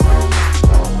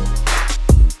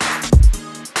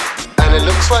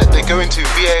going to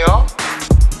VAR.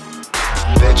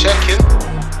 They're checking.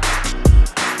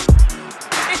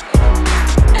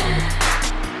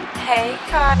 Hey,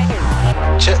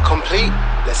 Kai. Check complete.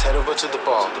 Let's head over to the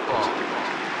bar.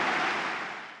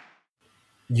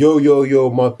 Yo,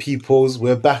 my peoples.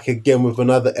 We're back again with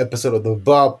another episode of the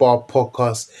VAR Bar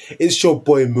podcast. It's your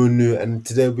boy Munu, and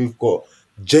today we've got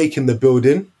Jake in the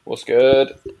building. What's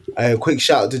good? A quick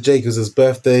shout out to Jake. It was his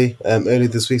birthday early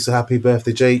this week, so happy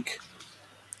birthday, Jake.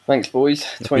 Thanks, boys.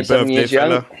 27 years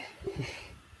young.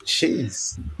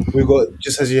 Jeez. We've got,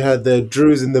 just as you heard, the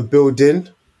Drew's in the building.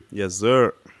 Yes,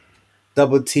 sir.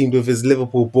 Double teamed with his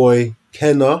Liverpool boy,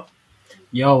 Kenna.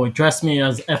 Yo, address me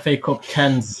as FA Cup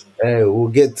Kens. Hey, we'll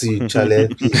get to you, Charlie.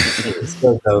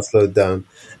 slow down.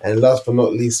 And last but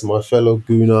not least, my fellow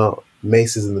Gooner,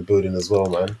 Mace is in the building as well,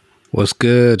 man. What's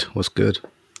good?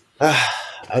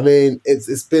 I mean,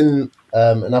 it's been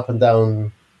an up and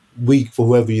down week for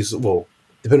whoever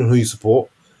depending on who you support.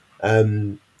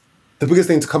 The biggest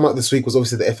thing to come out this week was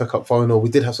obviously the FA Cup final. We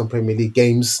did have some Premier League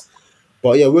games.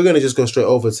 But yeah, we're going to just go straight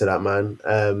over to that,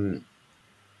 man.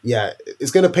 Yeah, it's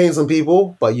going to pain some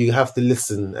people, but you have to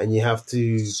listen and you have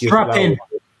to give flowers.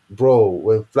 Bro,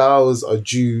 when flowers are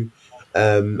due,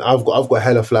 I've got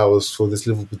hella flowers for this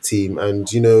Liverpool team,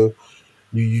 and you know,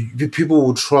 people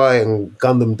will try and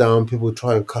gun them down. People will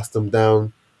try and cuss them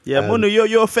down. Yeah, Munu,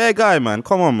 you're a fair guy, man.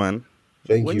 Come on, man.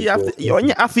 When you have to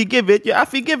give it, you have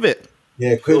to give it.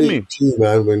 Yeah, credit to you,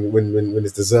 man, when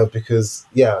it's deserved, because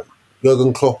yeah,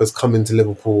 Jurgen Klopp has come into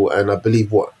Liverpool, and I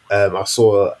believe I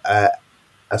saw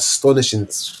astonishing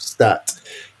stat.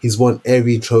 He's won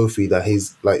every trophy that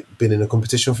he's been in a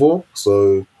competition for.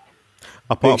 So,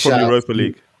 apart from Europa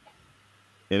League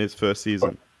in his first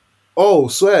season. Oh,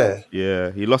 swear.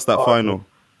 Yeah, he lost that final.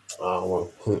 Oh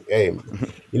well, hey,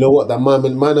 you know what? That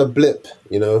minor blip,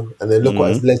 you know, and then look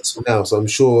what it's led to now. So I'm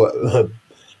sure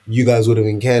you guys wouldn't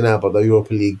even care now about the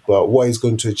Europa League, but what he's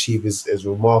going to achieve is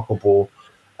remarkable.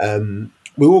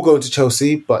 We will go into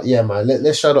Chelsea, but yeah, man,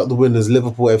 let's shout out the winners,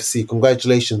 Liverpool FC.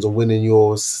 Congratulations on winning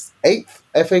your 8th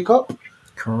FA Cup.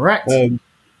 Correct.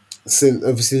 Since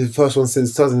obviously the first one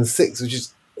since 2006, which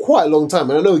is quite a long time.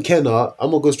 And I know Kenna,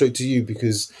 I'm gonna go straight to you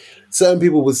because certain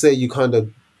people would say you kind of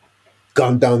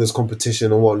gunned down this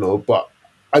competition and whatnot, but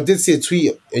I did see a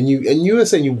tweet and you were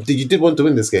saying you did want to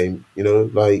win this game. You know,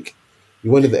 like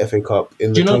you wanted the FA Cup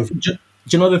in the trophy. Do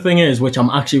you know the thing is, which I'm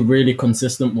actually really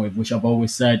consistent with, which I've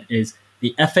always said, is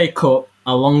the FA Cup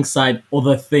alongside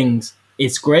other things,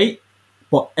 it's great,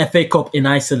 but FA Cup in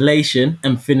isolation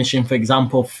and finishing, for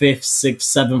example, 5th, 6th,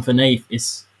 7th and 8th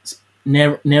is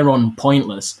near on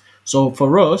pointless. So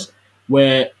for us,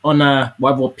 we're on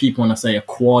whatever people want to say, a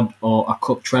quad or a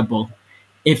cup treble.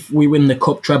 If we win the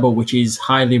cup treble, which is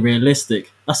highly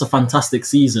realistic, that's a fantastic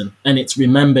season and it's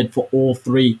remembered for all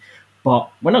three.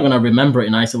 But we're not going to remember it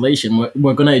in isolation.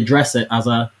 We're going to address it as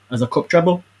a cup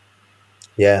treble.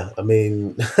 Yeah, I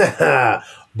mean,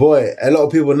 boy, a lot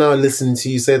of people now listening to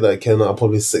you say that, Ken, are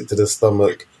probably sick to the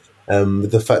stomach with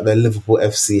the fact that Liverpool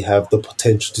FC have the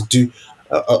potential to do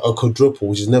a quadruple,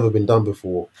 which has never been done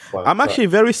before. I'm actually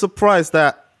very surprised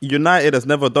that United has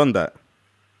never done that,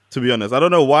 to be honest. I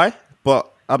don't know why,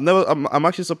 but I'm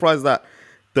actually surprised that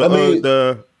Do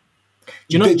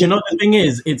you know the thing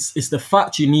is, it's the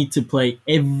fact you need to play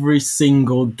every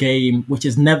single game, which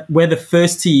is we're the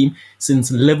first team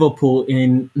since Liverpool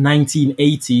in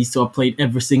 1980s to have played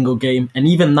every single game, and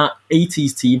even that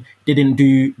 80s team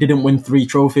didn't win 3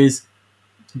 trophies.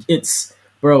 It's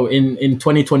in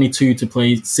 2022 to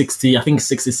play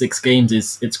 66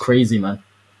 games it's crazy, man.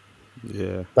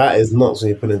 Yeah, that is nuts when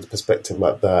you put it into perspective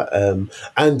like that.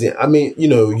 And I mean, you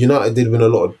know, United did win a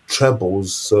lot of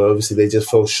trebles, so obviously they just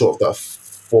fell short of that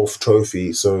 4th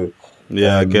trophy. So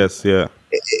yeah, I guess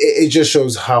it just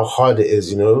shows how hard it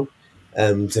is, you know,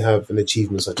 to have an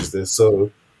achievement such as this.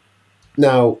 So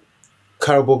now,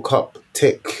 Carabao Cup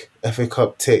tick, FA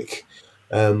Cup tick.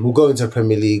 We'll go into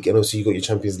Premier League, and also you got your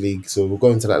Champions League, so we'll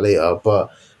go into that later. But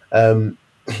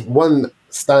one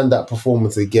standout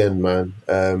performance again, man.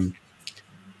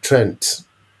 Trent,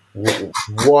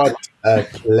 what a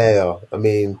player! I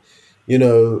mean, you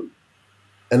know,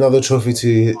 another trophy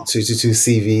to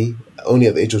CV. Only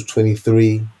at the age of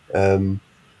 23.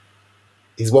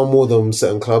 He's won more than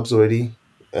certain clubs already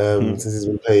since he's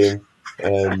been playing.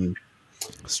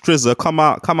 Strizza,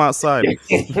 come outside.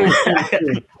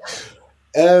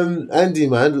 Andy,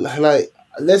 man,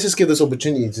 let's just give this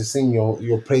opportunity to sing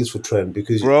your praise for Trent,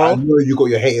 because I know you got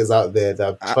your haters out there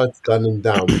that have tried to gun him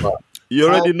down. But you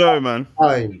already know, man.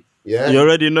 Yeah, you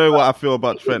already know what I feel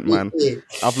about Trent, man.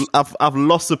 I've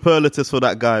lost superlatives for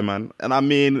that guy, man. And I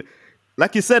mean,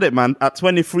 like you said it, man. At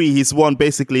 23, he's won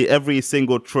basically every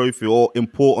single trophy or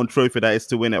important trophy that is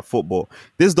to win at football.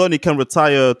 This Donny can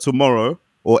retire tomorrow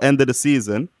or end of the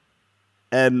season,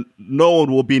 and no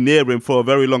one will be near him for a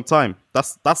very long time.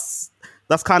 That's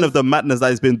kind of the madness that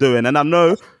he's been doing. And I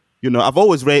know, I've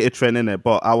always rated Trent in it,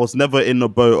 but I was never in the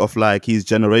boat of like he's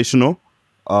generational.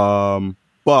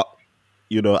 But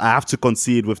I have to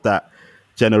concede with that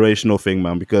generational thing,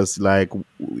 man, because like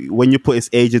when you put his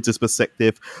age into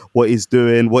perspective, what he's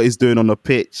doing on the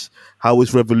pitch, how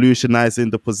he's revolutionizing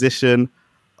the position,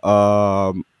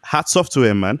 hats off to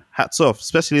him, man. Hats off,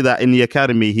 especially that in the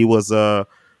academy he was a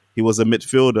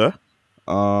midfielder.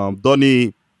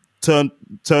 Donny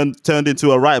turned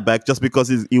into a right back just because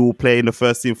he will play in the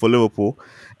first team for Liverpool,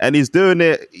 and he's doing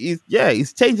it.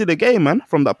 He's changing the game, man,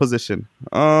 from that position.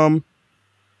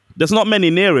 There's not many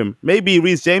near him. Maybe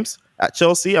Reece James at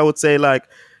Chelsea, I would say, like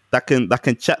that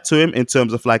can chat to him in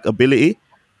terms of like ability,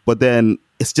 but then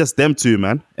it's just them two,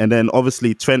 man. And then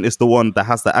obviously Trent is the one that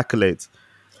has the accolades.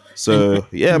 So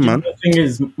yeah, man. The thing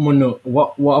is, Muno,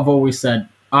 what I've always said,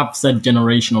 I've said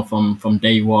generational from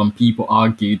day one. People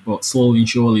argued, but slowly and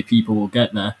surely people will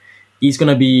get there. He's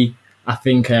going to be, I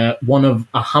think, one of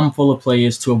a handful of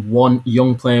players to have won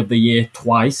Young Player of the Year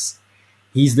twice.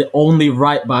 He's the only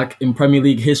right back in Premier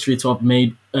League history to have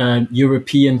made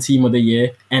European Team of the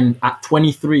Year. And at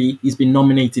 23, he's been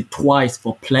nominated twice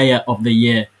for Player of the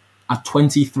Year at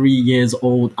 23 years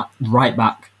old at right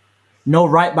back. No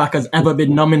right back has ever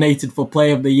been nominated for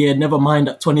Player of the Year, never mind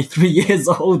at 23 years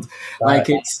old. Like,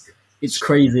 it's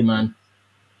crazy, man.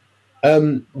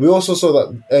 We also saw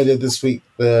that earlier this week.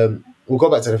 We'll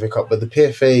go back to the FA Cup, but the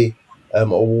PFA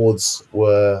awards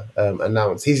were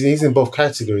announced. He's in both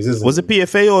categories, isn't he? Was it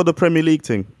PFA or the Premier League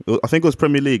thing? I think it was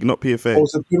Premier League, not PFA.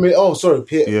 Premier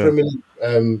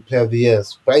League Player of the Year.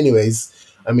 But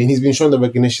anyways, I mean, he's been shown the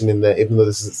recognition in there, even though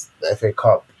this is the FA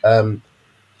Cup.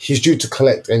 He's due to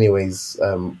collect anyways.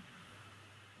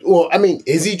 Well, I mean,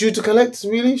 is he due to collect,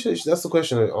 really? That's the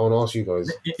question I want to ask you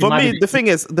guys. For me, the thing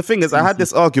is, I had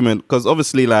this argument because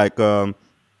obviously, like,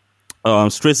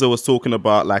 Strizza was talking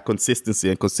about like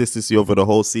consistency over the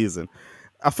whole season.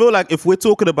 I feel like if we're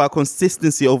talking about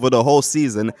consistency over the whole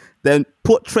season, then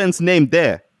put Trent's name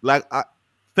there. Like,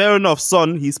 fair enough,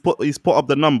 Son, he's put up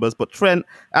the numbers, but Trent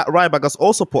at right back has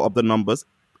also put up the numbers,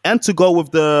 and to go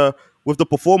with the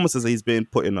performances he's been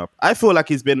putting up, I feel like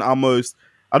he's been our most.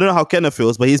 I don't know how Kenneth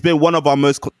feels, but he's been one of our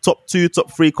most top 2,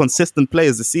 top 3 consistent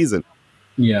players this season.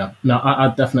 Yeah, no,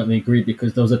 I definitely agree,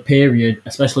 because there was a period,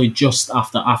 especially just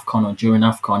after AFCON or during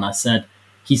AFCON, I said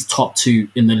he's top 2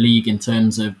 in the league in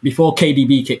terms of, before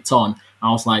KDB kicked on,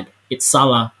 I was like, it's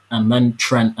Salah and then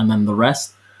Trent and then the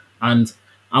rest. And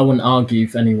I wouldn't argue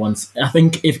if anyone's. I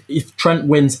think if Trent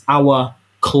wins our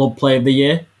club player of the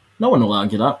year, no one will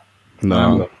argue that.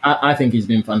 No. I think he's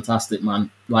been fantastic,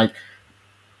 man. Like,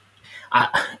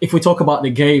 if we talk about the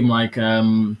game, like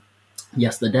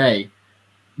yesterday,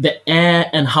 the air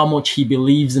and how much he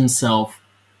believes himself,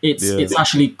 it's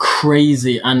actually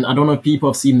crazy. And I don't know if people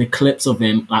have seen the clips of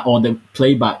him, like, or the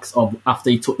playbacks of after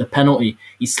he took the penalty.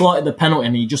 He slotted the penalty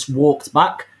and he just walked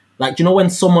back. Like, do you know when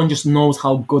someone just knows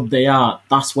how good they are?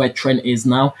 That's where Trent is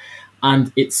now.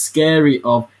 And it's scary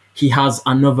of he has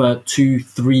another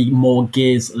 2-3 more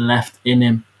gears left in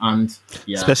him. And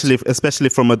yeah, especially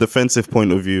from a defensive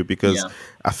point of view, because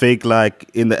I think like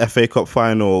in the FA Cup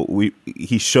final,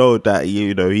 he showed that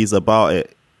he's about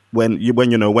it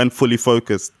when fully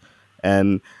focused,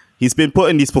 and he's been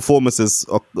putting these performances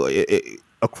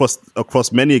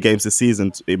across many games this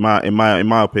season, in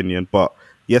my opinion. But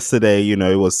yesterday,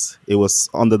 it was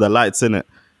under the lights, innit,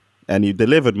 and he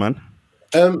delivered, man.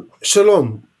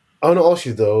 Shalom, I want to ask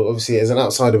you though, obviously as an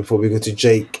outsider, before we go to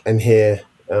Jake and hear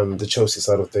the Chelsea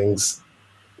side of things,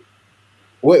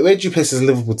 where do you place this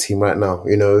Liverpool team right now?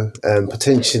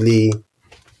 Potentially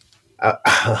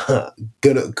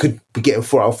could be getting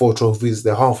 4 out of 4 trophies.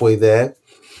 They're halfway there.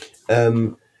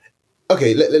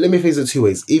 Okay, let me phrase it 2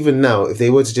 ways. Even now, if they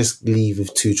were to just leave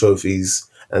with 2 trophies,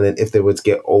 and then if they were to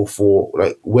get all 4,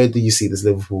 like, where do you see this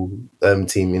Liverpool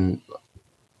team in?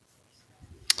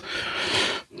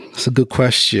 That's a good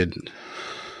question.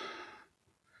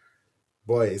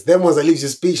 Boy, it's them ones that leaves you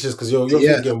speechless, because you're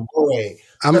thinking, boy.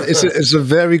 It's a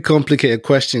very complicated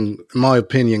question, in my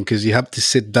opinion, because you have to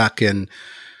sit back and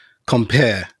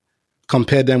compare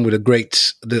them with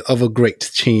the other great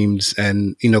teams,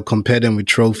 and compare them with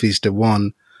trophies they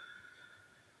won.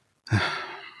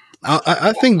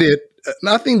 I think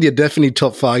they're definitely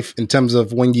top 5 in terms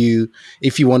of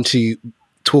if you want to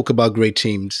talk about great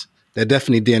teams. They're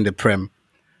definitely there in the Prem.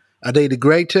 Are they the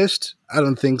greatest? I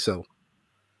don't think so.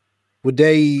 Would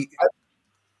they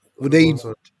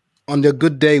on their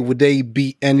good day, would they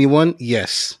beat anyone?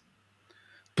 Yes.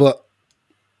 But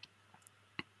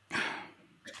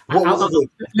What was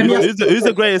it? Who's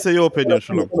the greatest in your opinion, I'm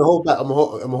Shalom? gonna hold back. I'm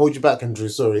gonna hold you back, Andrew.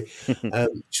 Sorry,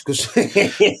 because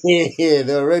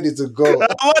they're ready to go. I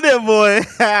want it, boy.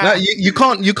 now, you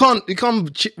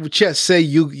can't say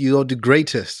you're the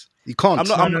greatest. You can't.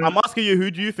 I'm asking you,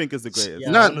 who do you think is the greatest? Yeah.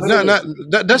 No.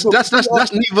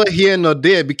 That's neither here nor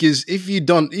there. Because if you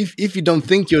don't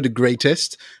think you're the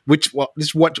greatest, which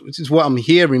is what I'm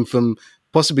hearing from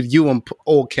possibly you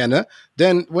or Kenna,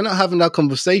 then we're not having that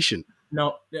conversation.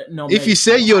 No. If you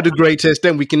say you're the greatest,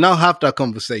 then we can now have that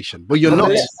conversation. But you're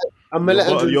not.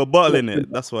 You're bottling it.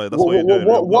 That's why. That's what you're doing.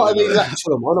 What are they lacking?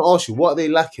 I want to ask you, what are they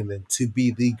lacking then to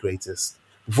be the greatest?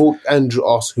 Before Andrew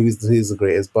asks who's the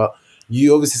greatest, but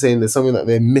you obviously saying there's something that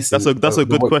they're missing. That's a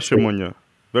good question, Munya.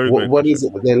 Very good. What is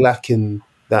it that they're lacking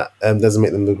that doesn't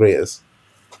make them the greatest?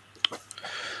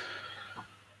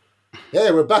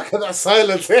 Yeah, we're back at that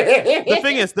silence. The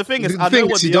thing is, I know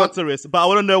what the answer is, but I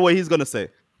want to know what he's gonna say.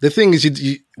 The thing is,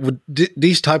 you with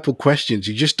these type of questions,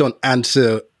 you just don't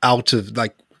answer out of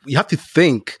like. You have to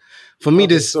think. For me,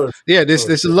 there's a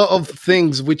lot of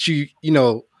things which you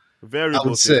know. Variables. I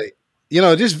would say,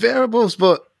 just variables.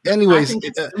 But anyways, I think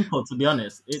it's simple, to be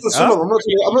honest. Shalom, I'm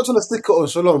not trying to stick it on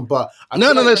Shalom, but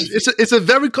no. It's a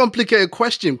very complicated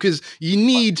question because you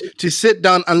need to sit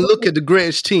down and look at the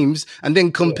greatest teams and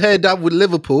then compare that with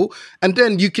Liverpool, and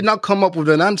then you cannot come up with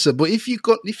an answer. But if you're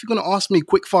going to ask me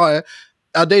quick fire,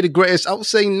 are they the greatest? I would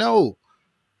say no.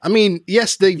 I mean,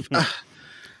 yes, they.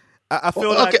 I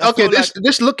feel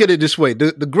Let's look at it this way: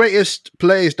 the greatest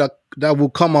players that will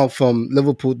come out from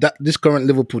Liverpool, this current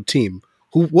Liverpool team.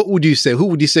 What would you say? Who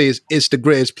would you say is the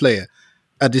greatest player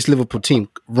at this Liverpool team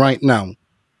right now?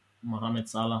 Mohamed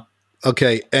Salah.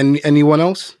 Okay, and anyone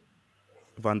else?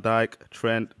 Van Dijk,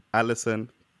 Trent, Alisson.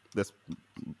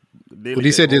 Would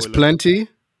you say there's plenty?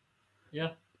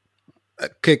 Yeah.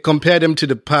 Okay, compare them to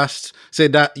the past. Say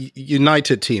that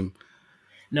United team.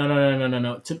 No.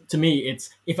 To me, it's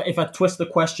if I twist the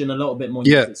question a little bit more,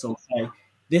 it's okay.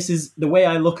 This is the way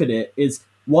I look at it. Is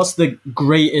what's the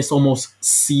greatest almost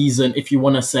season, if you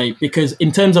want to say? Because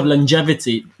in terms of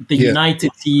longevity, the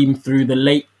United team through the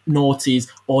late noughties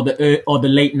or the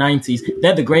late 90s,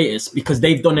 they're the greatest because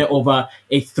they've done it over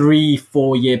a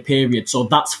 3-4 year period. So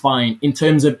that's fine. In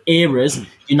terms of eras,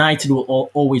 United will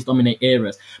always dominate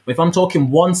eras. But if I'm talking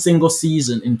one single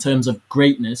season in terms of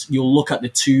greatness, you'll look at the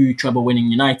 2 treble winning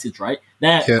United, right?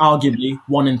 They're arguably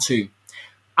 1 and 2.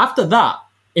 After that,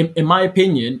 in my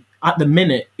opinion, at the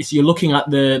minute, you're looking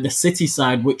at the City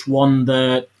side, which won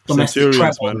the domestic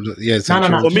treble. No.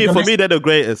 For me, they're the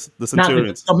greatest. The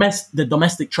Centurions. The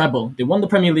domestic treble. They won the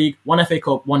Premier League, won FA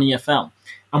Cup, won EFL.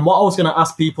 And what I was going to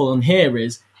ask people on here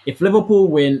is, if Liverpool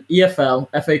win EFL,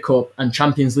 FA Cup, and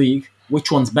Champions League,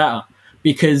 which one's better?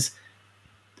 Because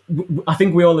I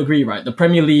think we all agree, right? The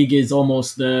Premier League is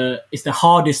it's the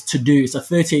hardest to do. It's a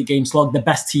 38-game slog. The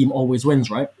best team always wins,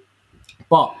 right?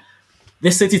 But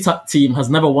this City team has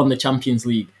never won the Champions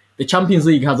League. The Champions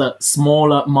League has a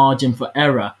smaller margin for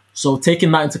error. So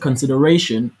taking that into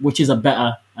consideration, which is a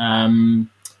better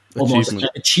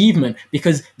achievement,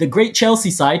 because the great Chelsea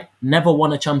side never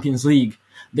won a Champions League.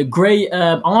 The great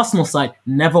Arsenal side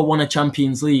never won a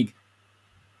Champions League.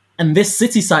 And this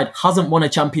City side hasn't won a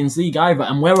Champions League either,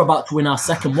 and we're about to win our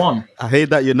second one. I hate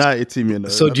that United team,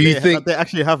 So do you think they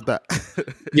actually have that?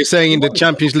 You're saying the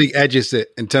Champions League edges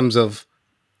it in terms of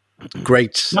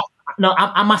greats? No,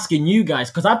 I'm asking you guys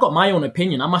because I've got my own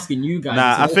opinion. I'm asking you guys.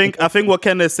 Nah, I think what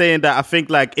Ken is saying that I think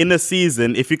like in a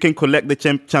season, if you can collect the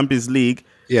Champions League,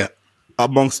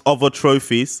 amongst other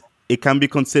trophies, it can be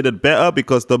considered better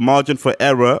because the margin for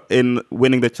error in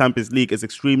winning the Champions League is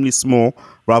extremely small,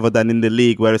 rather than in the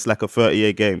league where it's like a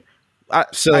 30-year game.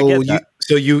 So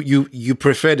you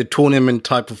prefer the tournament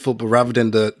type of football rather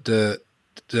than the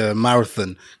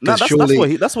marathon? No,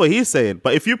 that's what he's saying.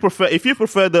 But if you prefer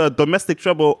the domestic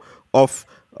treble of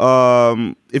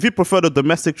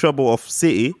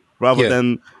City rather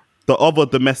than the other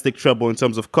domestic treble in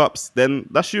terms of cups, then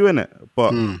that's you, innit?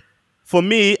 But for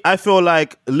me, I feel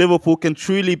like Liverpool can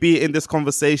truly be in this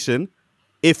conversation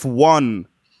if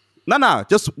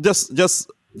just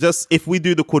if we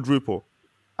do the quadruple.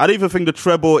 I don't even think the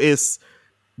treble is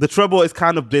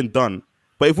kind of been done.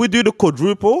 But if we do the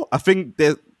quadruple, I think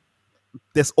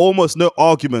there's almost no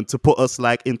argument to put us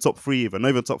like in top 3, even not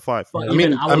even top 5. But I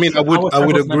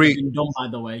would agree. Done, by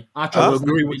the way, I would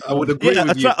agree with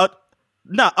you.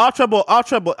 Our treble.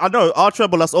 I know our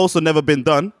treble has also never been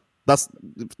done.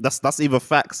 That's even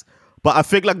facts. But I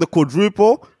think like the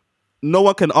quadruple, no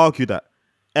one can argue that.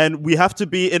 and we have to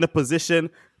be in a position.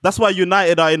 That's why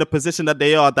United are in a position that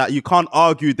they are, that you can't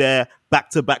argue they're back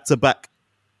to back to back.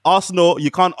 Arsenal,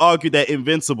 you can't argue they're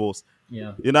invincibles.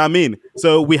 Yeah. You know what I mean?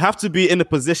 So we have to be in a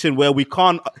position where we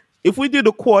can't. If we do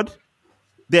the quad,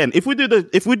 then if we do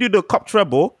the cup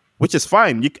treble, which is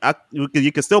fine, you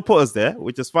can still put us there,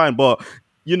 which is fine. But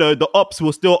the ops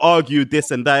will still argue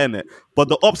this and that in it. But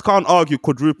the ops can't argue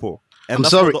quadruple, and I'm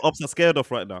that's sorry. what the ops are scared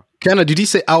of right now. Kenna, did you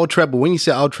say our treble? When you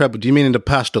say our treble, do you mean in the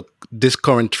past or this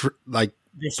current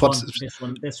This one.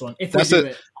 If That's we do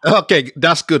it. it. Okay,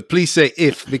 that's good. Please say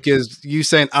if, because you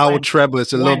saying our treble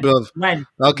is a little bit of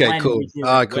okay, when cool. we do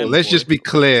All right, it. cool. When, Let's boy. just be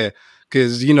clear,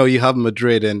 because you have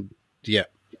Madrid and yeah,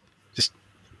 just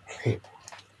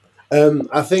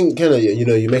I think Kenna,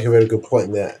 you make a very good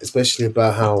point there, especially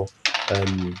about how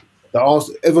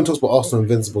everyone talks about Arsenal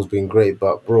Invincibles being great,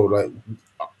 but bro, like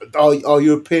our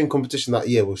European competition that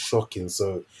year was shocking.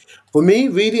 So for me,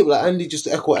 really, like Andy, just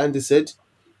to echo what Andy said,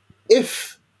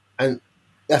 if, and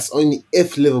that's only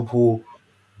if, Liverpool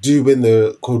do win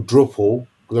the quadruple,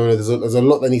 because there's a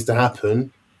lot that needs to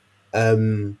happen.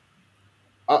 I'm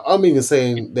even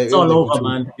saying It's all over,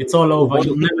 man. It's all over.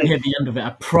 You'll never hear the end of it.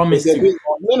 I promise you.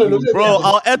 No, Bro,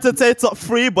 I'll entertain top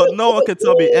 3, but no one can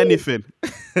tell me anything.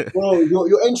 bro.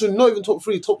 You're entering not even top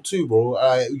 3, top 2, bro.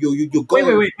 You're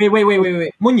going.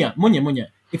 Wait. Munya.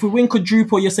 If we win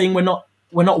quadruple, you're saying we're not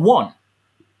one.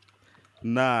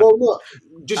 Nah. Well, no,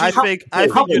 just I think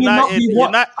how can you not be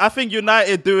what? I think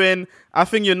United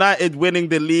winning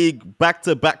the league back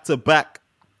to back.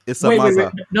 It's a Wait.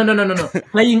 mazza. No.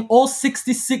 Playing all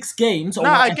 66 games. Or Nah,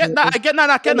 I whatever. get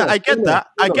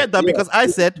that because I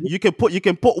said you can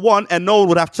put one and no one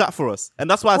would have chat for us, and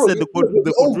that's why I said the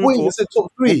your own boy quadruple said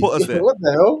top 3. will put us there. What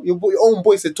the hell? Your own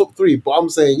boy said top 3, but I'm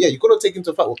saying you got to take into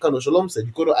account what Kano Shalom said.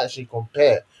 You got to actually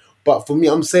compare. But for me,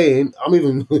 I'm saying I'm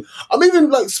even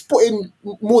like spotting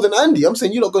more than Andy. I'm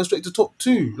saying you're not going straight to top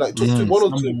 2, like top 2, 1 or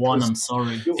 2. Number one. I'm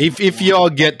sorry. if y'all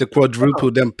get the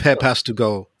quadruple, then Pep has to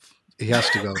go. He has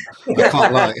to go. I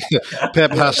can't lie.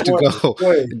 Pep has to go.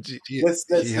 Let's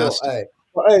not.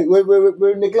 But hey,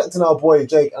 we're neglecting our boy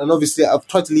Jake, and obviously I've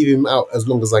tried to leave him out as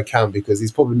long as I can because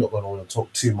he's probably not going to want to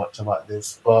talk too much about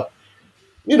this. But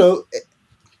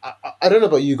I don't know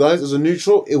about you guys. As a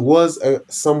neutral, it was a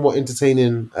somewhat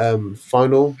entertaining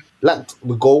final. Lacked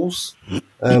the goals.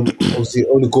 Obviously,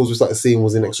 only goals we started seeing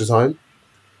was in extra time.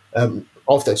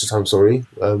 After extra time, sorry.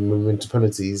 When we went to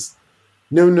penalties.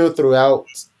 No throughout.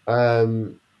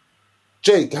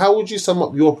 Jake, how would you sum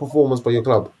up your performance by your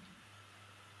club?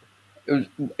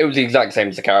 It was the exact same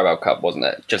as the Carabao Cup, wasn't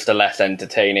it? Just a less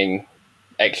entertaining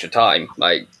extra time.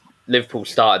 Like, Liverpool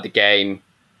started the game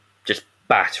just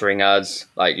battering us.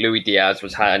 Like, Luis Diaz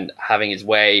was having his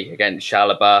way against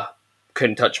Chalobah,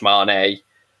 couldn't touch Mane.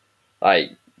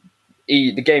 Like,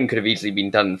 the game could have easily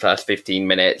been done in the first 15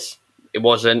 minutes. It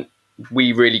wasn't.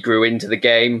 We really grew into the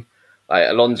game. Like,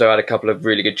 Alonso had a couple of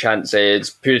really good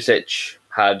chances. Pulisic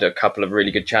had a couple of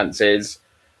really good chances.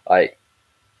 Like,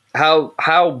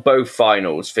 how both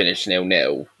finals finished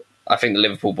 0-0, I think the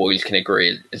Liverpool boys can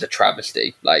agree is a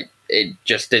travesty. Like, it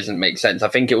just doesn't make sense. I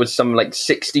think it was some like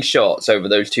 60 shots over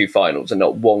those two finals and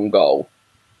not one goal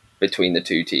between the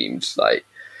two teams. Like,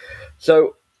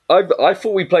 so I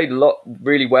thought we played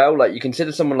really well. Like, you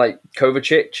consider someone like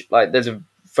Kovacic, like there's a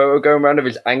photo going around of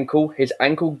his ankle. His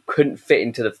ankle couldn't fit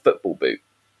into the football boot.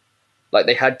 Like,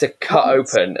 they had to cut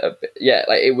open.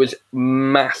 Like, it was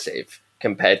massive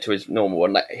compared to his normal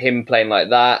one. Like, him playing like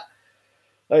that.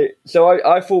 Like, so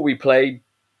I thought we played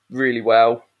really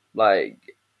well. Like,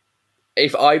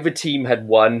 if either team had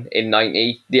won in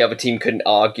 90, the other team couldn't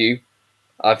argue.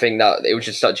 I think that it was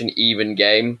just such an even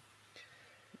game.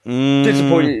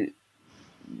 Disappointed.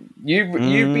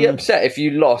 You'd be upset if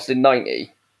you lost in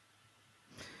 90.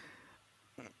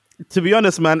 To be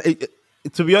honest, man,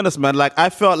 like I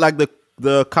felt like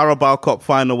the Carabao Cup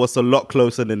final was a lot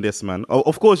closer than this, man.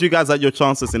 Of course, you guys had your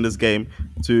chances in this game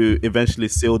to eventually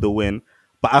seal the win,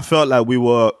 but I felt like we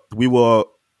were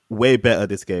way better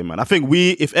this game, man. I think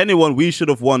if anyone, we should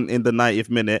have won in the 90th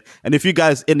minute. And if you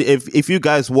guys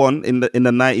won in the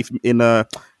 90th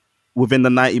within the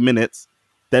 90 minutes,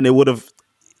 then it would have.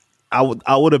 I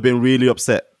would have been really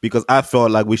upset because I felt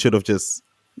like we should have just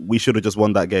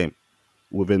won that game.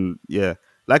 Within,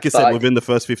 like you said, within the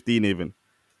first 15 even.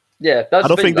 Yeah, that's I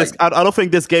don't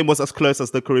think this game was as close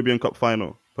as the Caribbean Cup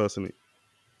final, personally.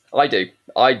 I do.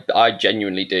 I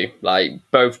genuinely do. Like,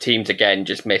 both teams again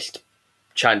just missed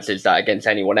chances that against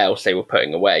anyone else they were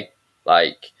putting away.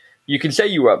 Like, you can say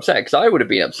you were upset because I would have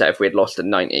been upset if we had lost at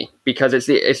 90 because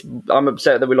I'm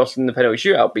upset that we lost in the penalty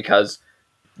shootout because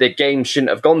the game shouldn't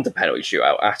have gone to penalty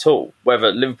shootout at all.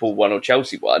 Whether Liverpool won or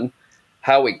Chelsea won,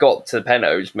 how it got to the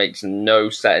penalties makes no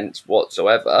sense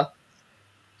whatsoever.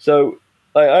 So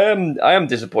I am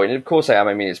disappointed. Of course I am.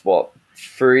 I mean, it's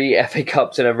 3 FA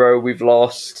Cups in a row we've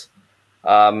lost.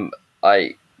 I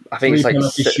think 3 it's like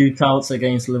penalty shootouts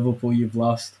against Liverpool you've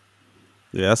lost.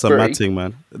 Yeah, that's a 3. mad thing,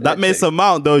 man. That Yeah, Mason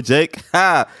Mount though, Jake.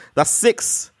 That's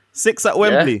 6 at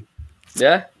Wembley.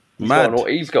 Yeah, Mad.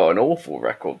 He's got an awful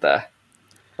record there.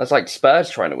 That's like Spurs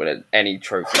trying to win any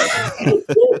trophy.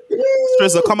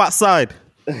 Strizza, come outside.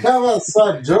 Come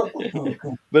outside, Joe.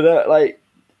 But I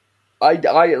like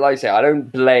I say, I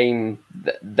don't blame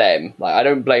them. Like, I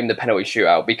don't blame the penalty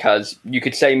shootout, because you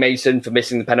could say Mason for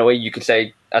missing the penalty. You could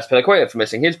say Azpilicueta for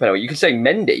missing his penalty. You could say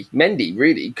Mendy. Mendy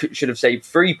really should have saved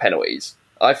 3 penalties,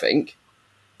 I think.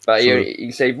 But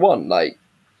he saved 1. Like,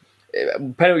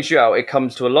 penalty shootout, it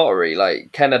comes to a lottery.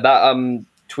 Like, Kenna, that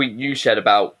tweet you said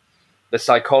about the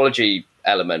psychology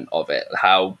element of it,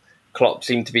 how Klopp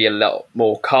seemed to be a lot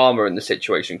more calmer in the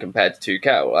situation compared to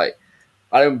Tuchel. Like,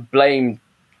 I don't blame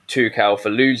Tuchel for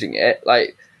losing it.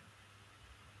 Like,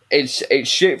 it's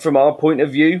shit from our point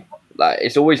of view. Like,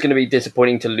 it's always going to be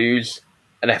disappointing to lose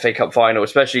an FA Cup final,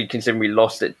 especially considering we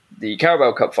lost the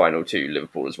Carabao Cup final to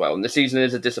Liverpool as well. And the season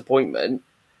is a disappointment.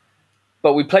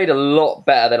 But we played a lot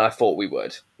better than I thought we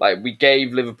would. Like, we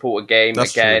gave Liverpool a game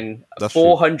again.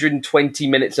 420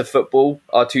 minutes of football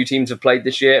our 2 teams have played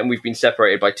this year, and we've been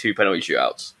separated by 2 penalty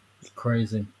shootouts. It's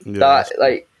crazy. Yeah,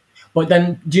 But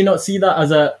then, do you not see that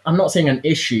as I'm not saying an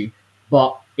issue,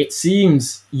 but it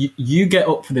seems you get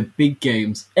up for the big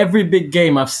games. Every big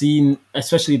game I've seen,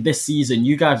 especially this season,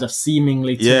 you guys have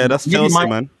seemingly... that's Chelsea,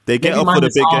 man. They get up for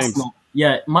the big Arsenal. games.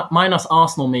 Yeah, minus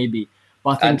Arsenal maybe. But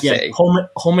I think, City.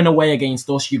 home and away against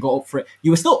us, you got up for it.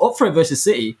 You were still up for it versus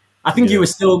City. I think you were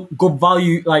still good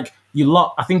value. Like,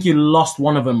 I think you lost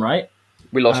one of them, right?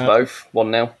 We lost both,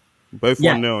 1-0. Both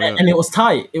 1-0, yeah. And it was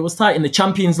tight. It was tight in the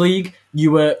Champions League. You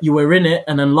were in it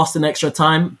and then lost in extra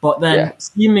time. But then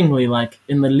seemingly, like,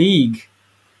 in the league,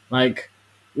 like,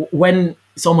 when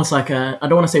it's almost like I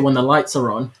don't want to say when the lights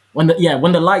are on. When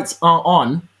the lights are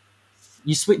on,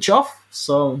 you switch off.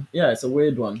 So yeah, it's a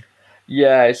weird one.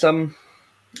 Yeah, it's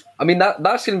I mean,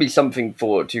 that's going to be something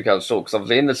for Tuchel to sort, because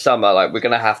obviously in the summer, like, we're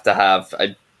going to have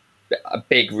a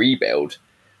big rebuild,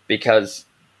 because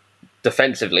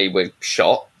defensively we're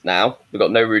shot now. We've got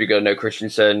no Rudiger, no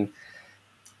Christensen.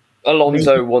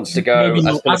 Alonso wants to go. Maybe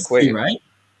not Aspi, right?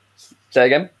 Say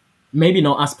again? Maybe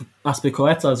not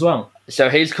Azpilicueta as well. So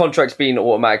his contract's been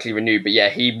automatically renewed, but yeah,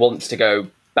 he wants to go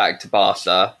back to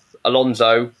Barca.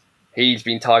 Alonso, he's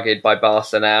been targeted by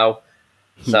Barca now.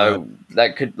 So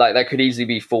that could easily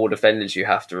be 4 defenders you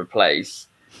have to replace.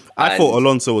 I thought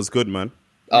Alonso was good, man.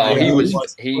 Oh, Yeah, he was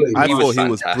was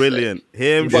brilliant.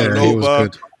 Him, Yeah, he was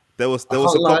Chalobah. good. There was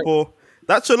a couple.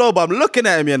 That Chalobah, I'm looking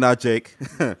at him here now, Jake.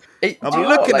 I'm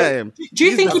looking at him. Do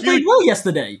you think he played well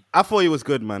yesterday? I thought he was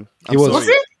good, man. He was. Was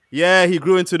it? Yeah, he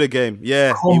grew into the game.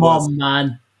 Yeah, he Come was. on,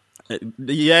 man.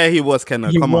 Yeah, he was,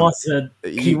 Kenna. He Come on. wasn't.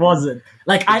 He wasn't.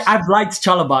 Like, I've liked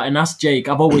Chalobah, and that's Jake.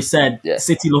 I've always said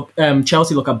Chelsea look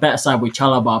a better side with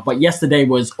Chalobah, but yesterday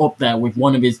was up there with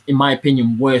one of his, in my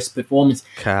opinion, worst performances.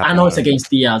 I know it's against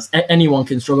Diaz. Anyone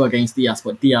can struggle against Diaz,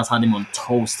 but Diaz had him on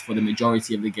toast for the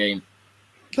majority of the game.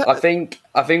 I think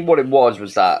what it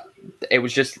was that it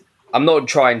was just. I'm not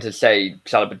trying to say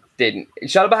Chalobah didn't.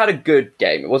 Chalobah had a good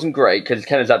game. It wasn't great, because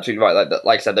Ken is absolutely right.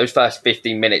 Like I said, those first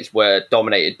 15 minutes were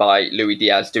dominated by Luis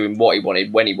Diaz doing what he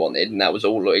wanted when he wanted, and that was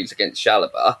always against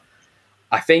Chalobah.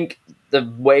 I think the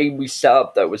way we set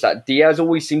up, though, was that Diaz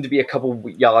always seemed to be a couple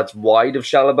yards wide of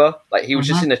Chalobah. Like, he was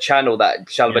just in a channel that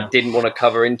Chalobah didn't want to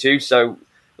cover into. So,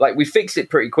 like, we fixed it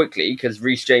pretty quickly, because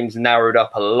Reece James narrowed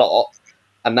up a lot.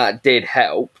 And that did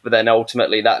help, but then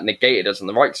ultimately that negated us on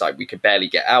the right side. We could barely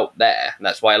get out there. And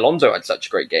that's why Alonso had such a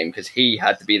great game, because he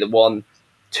had to be the one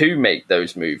to make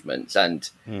those movements. And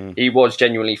he was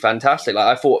genuinely fantastic. Like,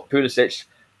 I thought Pulisic,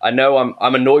 I know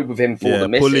I'm annoyed with him for the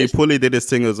misses. Pully did his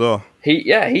thing as well. He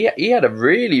had a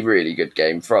really, really good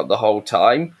game throughout the whole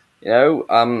time. You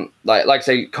know, like I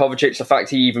say, Kovacic, the fact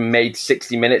he even made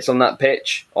 60 minutes on that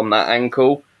pitch, on that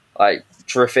ankle, like,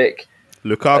 terrific.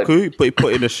 Lukaku, he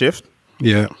put in a shift.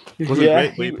 Yeah. Was it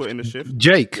great when he put in the shift?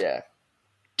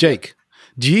 Jake,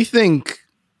 do you think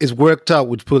it's worked out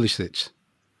with Pulisic?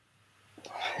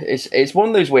 It's one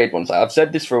of those weird ones. Like, I've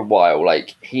said this for a while.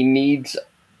 Like, he needs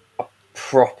a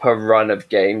proper run of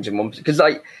games in one, because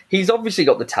like, he's obviously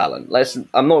got the talent.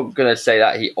 I'm not going to say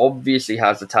that he obviously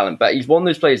has the talent, but he's one of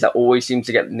those players that always seems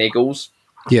to get niggles.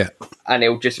 Yeah. And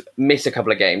he'll just miss a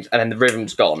couple of games, and then the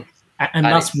rhythm's gone. And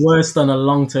that's worse than a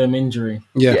long-term injury.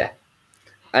 Yeah.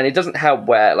 And it doesn't help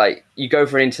where, like, you go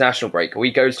for an international break, or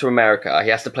he goes to America, he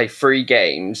has to play 3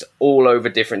 games all over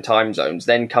different time zones,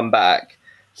 then come back.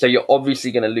 So you're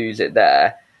obviously going to lose it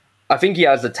there. I think he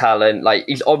has the talent. Like,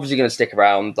 he's obviously going to stick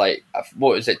around. Like,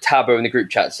 what was it? Tabo in the group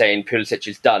chat saying Pulisic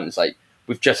is done. It's like,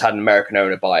 we've just had an American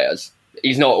owner buy us.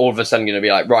 He's not all of a sudden going to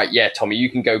be like, right, yeah, Tommy, you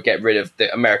can go get rid of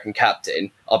the American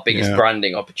captain, our biggest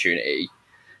branding opportunity.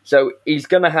 So he's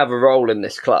going to have a role in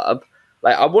this club.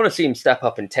 Like, I want to see him step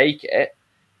up and take it.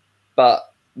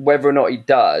 But whether or not he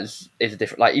does is a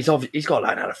different. Like, he's got to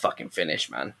learn how to fucking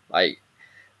finish, man. Like,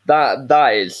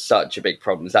 that is such a big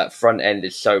problem. That front end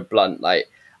is so blunt. Like,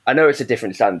 I know it's a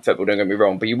different standard of football, don't get me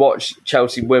wrong, but you watch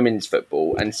Chelsea women's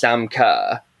football and Sam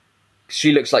Kerr,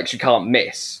 she looks like she can't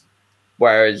miss.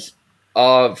 Whereas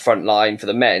our front line for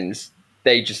the men's,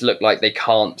 they just look like they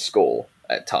can't score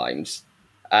at times.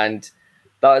 And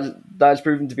that's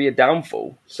proven to be a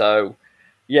downfall. So,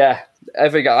 yeah,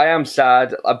 I am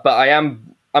sad, but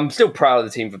I'm still proud of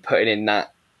the team for putting in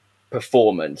that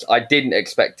performance. I didn't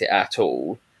expect it at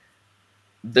all.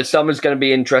 The summer's going to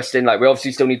be interesting. Like, we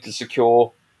obviously still need to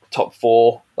secure top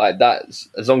 4. Like, that's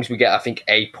as long as we get, I think,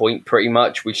 a point pretty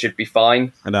much, we should be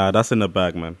fine. Nah, that's in the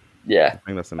bag, man. Yeah, I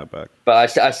think that's in the bag.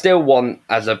 But I still want,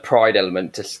 as a pride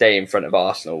element, to stay in front of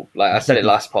Arsenal. Like I said it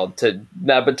last pod,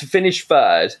 but to finish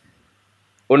third.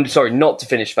 Sorry, not to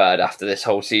finish third after this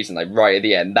whole season, like right at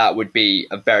the end, that would be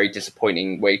a very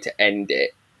disappointing way to end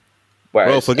it.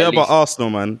 Whereas, Bro, forget about Arsenal,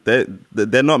 man.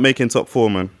 They're not making top 4,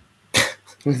 man.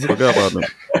 Forget about them.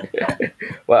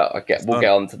 Well, we'll get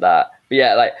on to that. But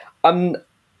yeah, like I'm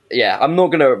not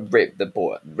gonna rip the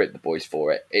boys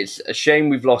for it. It's a shame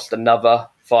we've lost another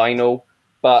final,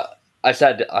 but I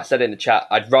said in the chat,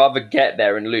 I'd rather get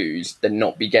there and lose than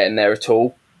not be getting there at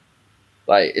all.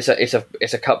 Like, it's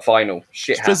a cup final.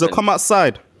 Shit happens. Come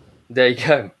outside. There you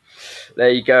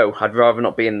go. I'd rather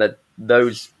not be in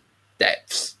those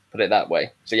depths. Put it that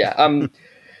way. So yeah,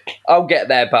 I'll get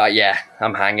there, but yeah,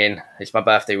 I'm hanging. It's my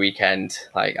birthday weekend.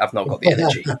 Like, I've not got the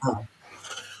energy.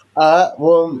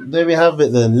 Well, there we have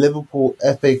it then. Liverpool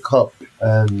FA Cup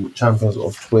champions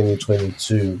of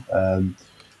 2022.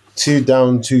 2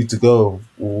 down, 2 to go.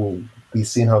 We'll be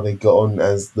seeing how they get on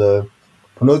as the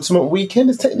penultimate weekend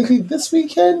is technically this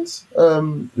weekend.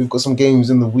 We've got some games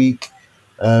in the week,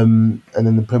 and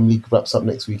then the Premier League wraps up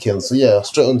next weekend. So yeah,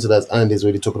 straight on to that. Andy's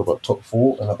already talking about top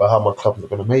 4 and about how my clubs are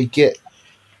going to make it.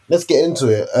 Let's get into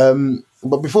it.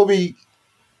 But before we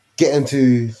get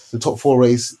into the top 4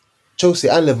 race, Chelsea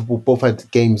and Liverpool both had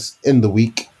games in the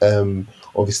week.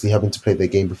 Obviously having to play their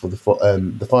game before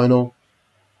the final.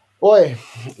 Boy,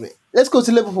 let's go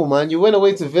to Liverpool, man. You went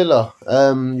away to Villa.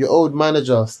 Your old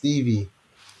manager, Stevie.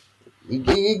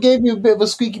 He gave you a bit of a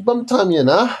squeaky bum time, you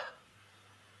know?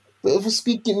 Bit of a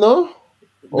squeaky, no?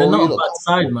 They're not a bad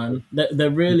side, man. They're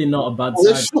really not a bad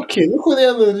They're side. shocking. Look what they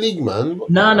are in the league, man.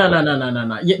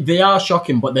 No. Yeah, they are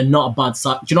shocking, but they're not a bad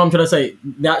side. Do you know what I'm trying to say?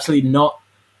 They're actually not.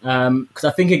 Because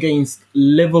I think against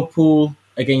Liverpool,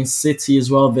 against City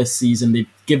as well this season, they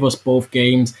give us both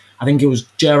games. I think it was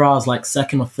Gerrard's like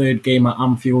second or third game at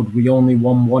Anfield. We only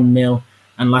won 1-0.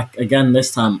 And like, again,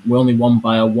 this time, we only won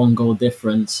by a 1-goal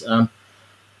difference.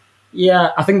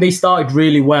 Yeah, I think they started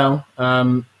really well.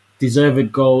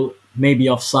 Deserved goal, maybe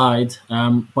offside.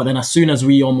 But then as soon as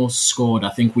we almost scored, I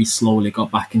think we slowly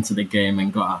got back into the game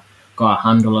and got a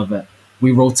handle of it.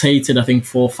 We rotated, I think,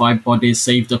 4 or 5 bodies,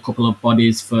 saved a couple of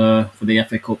bodies for the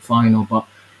FA Cup final. But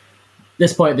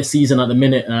this point of the season at the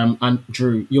minute, and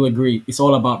Drew, you'll agree, it's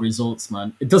all about results,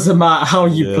 man. It doesn't matter how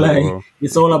you play. Bro.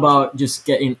 It's all about just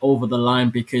getting over the line,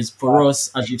 because for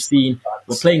us, as you've seen,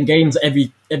 we're playing games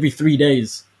every 3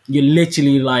 days. You're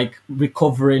literally like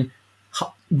recovering.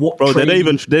 Bro, they're not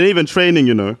even training,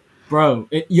 you know. Bro,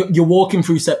 you're walking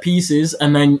through set pieces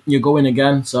and then you're going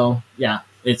again. So yeah,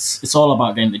 it's all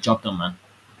about getting the job done, man.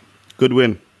 Good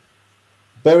win.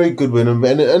 Very good win, and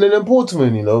an important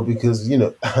win, you know, because, you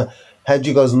know, had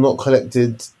you guys not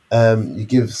collected, you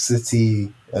give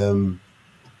City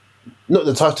not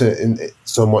the title in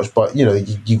so much, but, you know,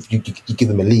 you give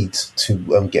them a lead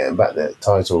to getting back that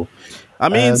title. I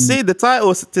mean, see, the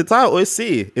title is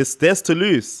C. It's theirs to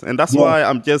lose, and that's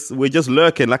why we're just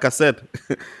lurking. Like I said,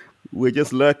 we're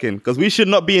just lurking because we should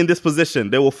not be in this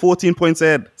position. They were 14 points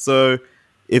ahead, so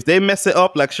if they mess it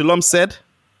up, like Shalom said,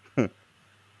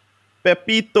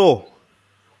 Pepito.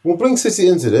 We'll bring City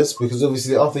into this because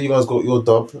obviously after you guys got your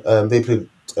dub, they played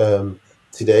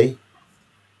today.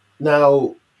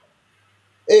 Now,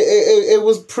 it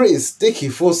was pretty sticky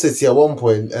for City at one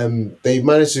point. They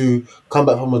managed to come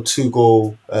back from a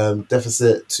 2-goal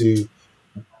deficit to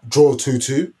draw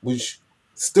 2-2, which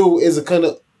still is a kind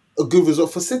of a good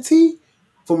result for City.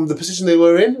 from the position they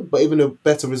were in, but even a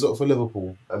better result for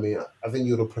Liverpool. I mean, I think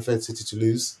you would have preferred City to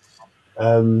lose.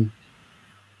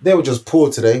 They were just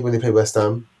poor today when they played West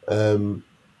Ham.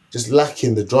 Just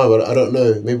lacking the drive. I don't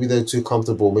know. Maybe they're too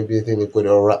comfortable. Maybe they think they've got it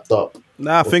all wrapped up.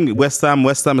 Nah, I think West Ham,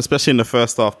 especially in the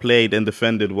first half, played and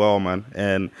defended well, man.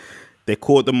 And they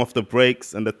caught them off the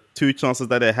breaks. And the 2 chances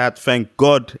that they had, thank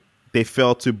God they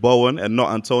fell to Bowen and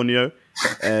not Antonio.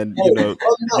 And, you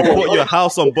put your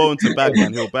house on Bowen to bag,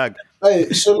 man. He'll bag.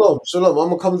 Hey, Shalom. I'm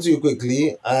going to come to you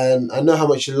quickly. And I know how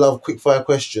much you love quick-fire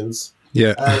questions.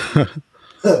 Yeah.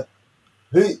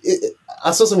 I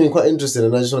saw something quite interesting,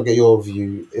 and I just want to get your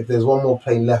view. If there's one more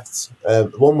plane left,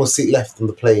 one more seat left on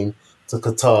the plane to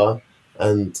Qatar,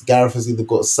 and Gareth has either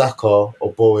got Saka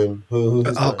or Bowen, who's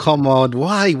Come on!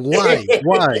 Why?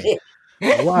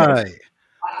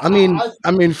 I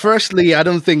mean, firstly, I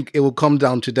don't think it will come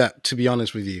down to that. To be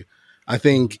honest with you, I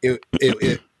think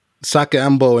Saka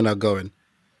and Bowen are going.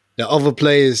 The other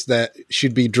players that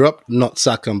should be dropped, not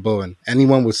Saka and Bowen.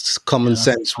 Anyone with common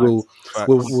sense will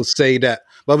say that.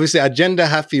 But obviously, agenda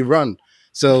happy run.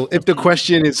 So if the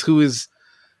question is who is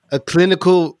a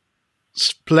clinical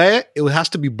player, it has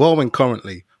to be Bowen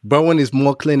currently. Bowen is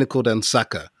more clinical than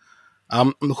Saka.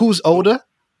 Who's older?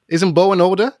 Isn't Bowen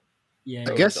older? Yeah,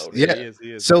 I guess. older. Yeah.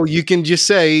 He is. So you can just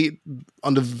say,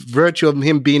 on the virtue of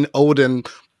him being older and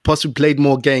possibly played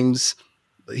more games,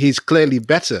 he's clearly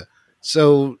better.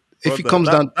 So if it comes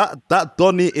down, that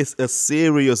Donny is a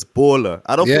serious baller.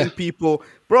 I don't think people,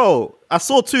 bro. I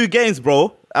saw 2 games,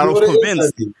 bro. I was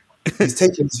convinced. He's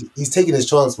taking his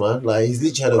chance, man. Like, he's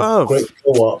literally had a great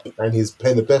go up, and he's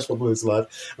playing the best football of his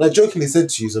life. And I jokingly said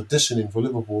to you, he's auditioning for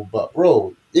Liverpool, but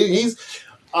bro,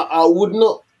 I would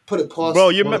not put it past. Bro,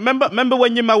 you remember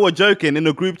when you man were joking in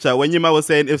the group chat when you man was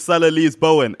saying if Salah leaves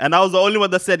Bowen, and I was the only one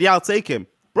that said, yeah, I'll take him.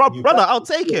 Brother, I'll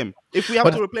take him. If we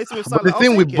have to replace him with Salah, but the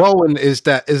thing with Bowen is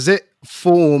that is it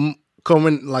form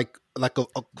coming like a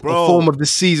form of the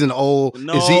season, or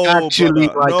is he actually a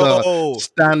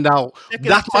standout?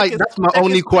 That's my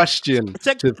only question.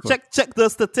 Check the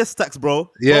statistics, bro.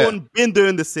 Yeah. Bowen been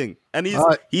doing this thing, and he's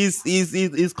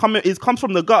come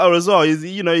from the gutter as well.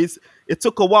 It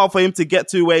took a while for him to get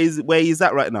to where he's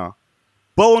at right now.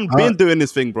 Bowen been doing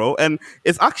this thing, bro, and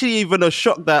it's actually even a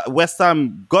shock that West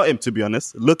Ham got him. To be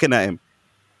honest, looking at him,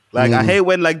 like I hate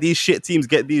when like these shit teams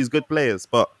get these good players,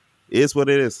 but it is what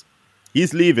it is.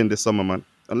 He's leaving this summer, man.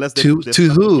 Unless they to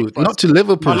who? Not to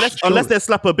Liverpool. Unless they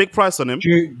slap a big price on him.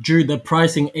 Drew, the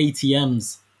pricing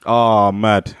ATMs. Oh,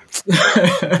 mad.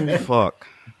 Fuck.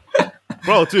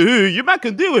 Bro, to who? You man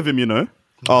can deal with him,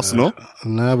 Arsenal.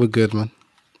 Nah, we're good, man.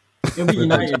 It'll be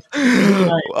United.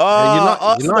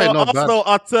 United not bad. Arsenal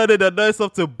are turning their nose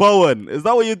up to Bowen. Is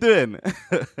that what you're doing?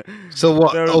 So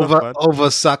what, Fair enough, over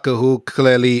Saka, who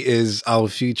clearly is our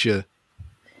future?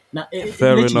 Now,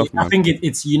 Fair enough, man. I think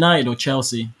it's United or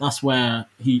Chelsea. That's where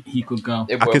he could go.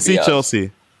 It I won't can see be us.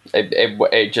 Chelsea.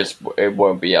 It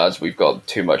won't be us. We've got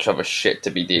too much other shit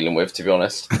to be dealing with, to be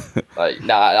honest.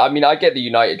 I mean, I get the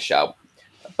United shout,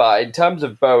 but in terms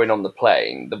of Bowen on the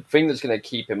plane, the thing that's going to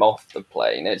keep him off the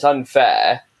plane, and it's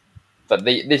unfair, but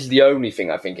this is the only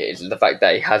thing I think it is the fact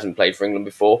that he hasn't played for England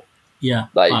before. Yeah,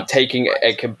 Taking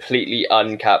a completely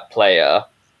uncapped player,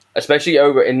 especially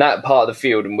over in that part of the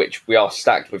field in which we are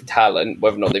stacked with talent,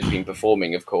 whether or not they've been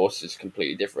performing, of course, is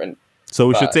completely different. So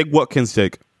we should take Watkins,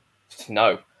 Jake.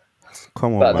 No.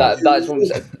 Come on, But man. that's what I'm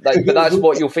saying. But that's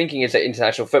what you're thinking is that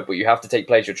international football, you have to take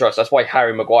players you trust. That's why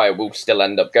Harry Maguire will still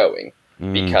end up going.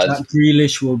 Because Jack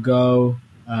Grealish will go.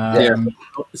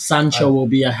 Sancho will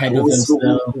be ahead of him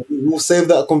still. We'll save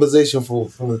that conversation for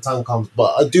when the time comes.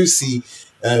 But I do see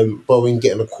Bowen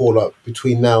getting a call up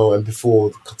between now and before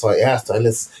Qatar. It has to,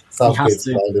 unless Southgate's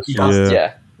kind of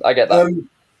yeah, I get that.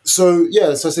 So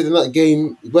I said in that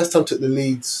game, West Ham took the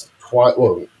lead twice.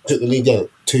 Well, took the lead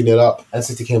 2-0 up, and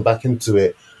City came back into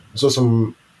it. We saw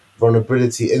some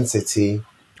vulnerability in City.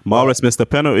 Mahrez missed a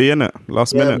penalty, innit?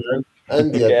 Last minute. Man.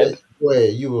 And boy,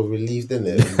 you were relieved,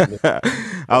 innit?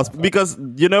 Because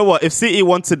you know what? If City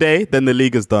won today, then the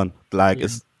league is done.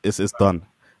 It's done.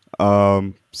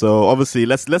 So obviously,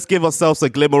 let's give ourselves a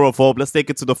glimmer of hope. Let's take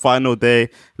it to the final day.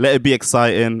 Let it be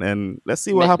exciting, and let's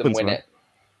see what happens. Win man. it.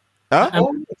 Huh? I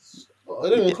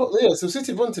don't even. So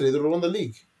City won today. They would have won the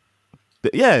league.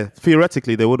 Yeah,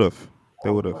 theoretically they would have.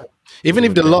 Even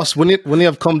if they lost, wouldn't it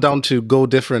have come down to goal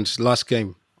difference last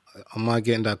game? Am I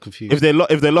getting that confused? If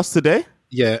they lost today,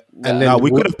 yeah, and then we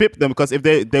could have pipped them because if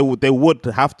they would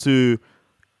have to,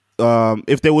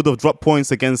 if they would have dropped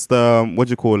points against Villa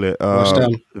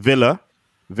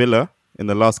in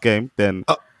the last game, then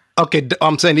Okay,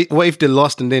 I'm saying, what if they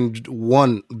lost and then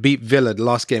beat Villa the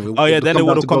last game? Oh yeah, then it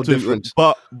would have come to difference.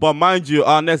 But mind you,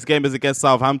 our next game is against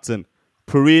Southampton.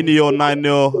 Perennial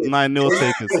 9-0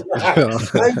 takers.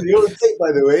 You're a take,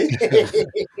 by the way.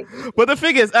 But the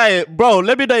thing is, hey, bro,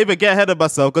 let me not even get ahead of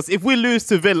myself, because if we lose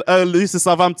to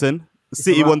Southampton,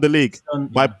 City won the league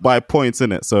by points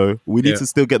in it. So we need to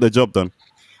still get the job done.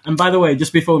 And by the way,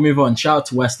 just before we move on, shout out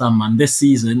to West Ham, man. This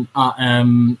season at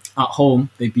home,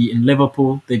 they beat in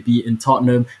Liverpool, they beat in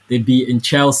Tottenham, they beat in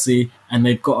Chelsea, and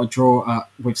they've got a draw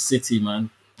with City, man.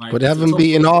 Like, but they haven't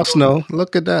beaten Arsenal.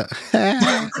 Look at that.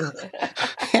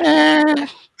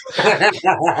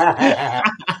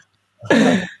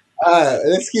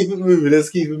 Let's keep it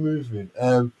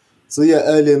moving. So yeah,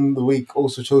 early in the week,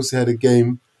 also Chelsea had a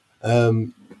game.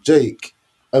 Jake,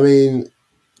 I mean,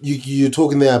 you're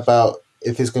talking there about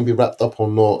if it's going to be wrapped up or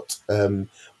not. But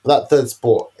that third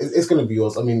spot, it's going to be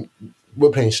yours. I mean, we're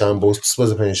playing shambles.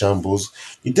 Spurs are playing shambles.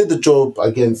 You did the job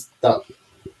against that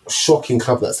shocking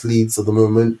club that's Leeds at the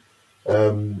moment.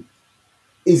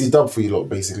 Easy dub for you lot,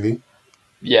 basically.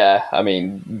 Yeah, I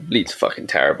mean, Leeds are fucking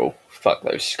terrible. Fuck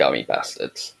those scummy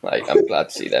bastards. Like, I'm glad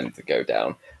to see them to go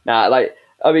down.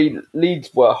 I mean, Leeds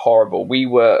were horrible. We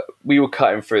were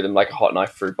cutting through them like a hot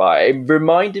knife through butter. It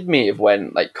reminded me of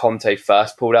when like Conte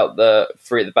first pulled out the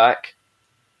three at the back,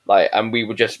 and we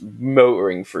were just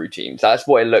motoring through teams. That's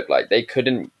what it looked like. They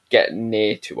couldn't get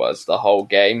near to us the whole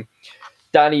game.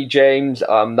 Danny James,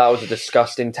 that was a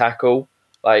disgusting tackle.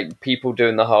 Like, people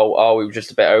doing the whole, we were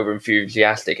just a bit over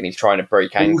enthusiastic, and he's trying to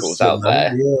break ankles out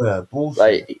there. Yeah, bullshit.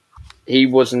 Like, he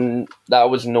wasn't. That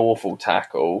was an awful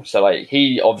tackle. So, like,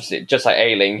 he obviously, just like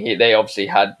Ayling, they obviously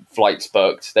had flights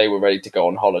booked. They were ready to go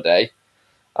on holiday.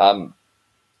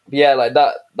 Yeah, like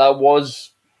that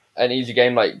was an easy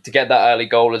game. Like, to get that early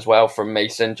goal as well from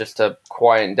Mason, just to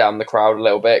quieten down the crowd a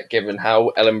little bit, given how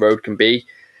Ellen Road can be.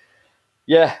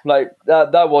 Yeah, like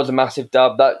that was a massive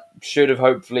dub. That should have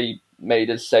hopefully made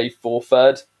us safe for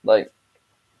third. Like,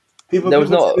 people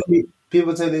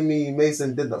telling me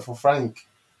Mason did that for Frank.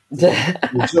 No,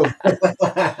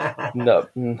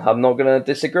 I'm not going to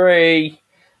disagree.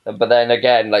 But then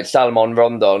again, like Salomon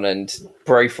Rondon and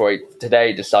Braithwaite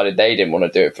today decided they didn't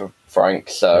want to do it for Frank.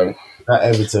 So that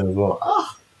Everton as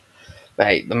well.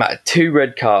 Mate, the matter 2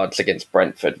 red cards against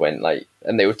Brentford went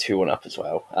and they were 2-1 up as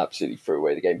well. Absolutely threw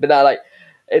away the game. But now,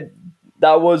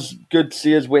 that was good to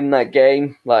see us win that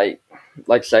game. Like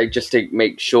I say, just to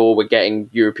make sure we're getting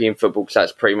European football, because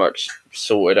that's pretty much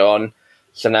sorted on.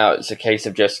 So now it's a case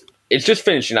of just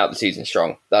finishing out the season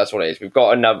strong. That's what it is. We've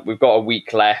got a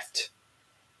week left.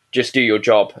 Just do your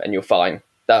job and you're fine.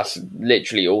 That's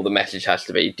literally all the message has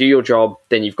to be. Do your job,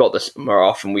 then you've got the summer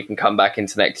off, and we can come back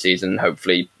into next season and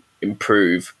hopefully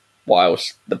improve,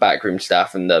 whilst the backroom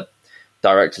staff and the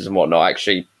directors and whatnot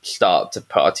actually start to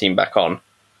put our team back on.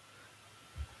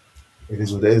 It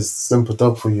is what it is. Simple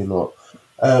dub for you lot.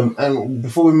 And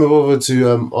before we move over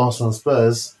to Arsenal and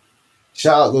Spurs,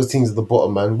 shout out those teams at the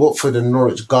bottom, man. Watford and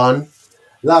Norwich gone.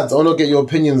 Lads, I want to get your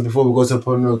opinions before we go to the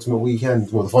penultimate weekend.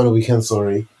 Well, the final weekend,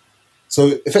 sorry.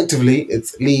 So, effectively,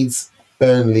 it's Leeds,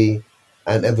 Burnley,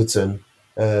 and Everton.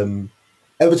 Everton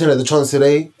had the chance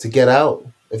today to get out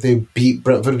if they beat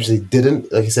Brentford, which they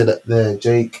didn't. Like you said there,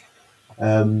 Jake.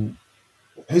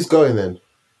 Who's going then?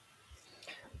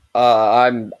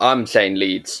 I'm saying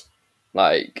Leeds.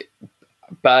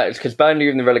 But it's because Burnley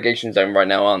are in the relegation zone right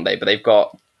now, aren't they? But they've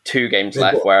got 2 games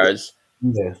left, whereas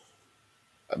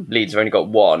Leeds have only got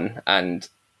 1, and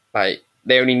they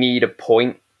only need a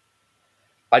point.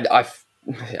 I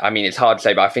mean, it's hard to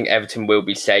say, but I think Everton will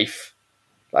be safe.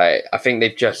 I think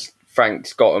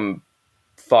Frank's got them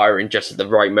firing just at the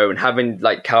right moment. Having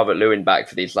Calvert-Lewin back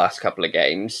for these last couple of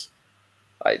games,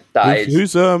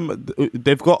 who's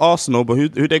they've got Arsenal, but who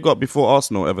they got before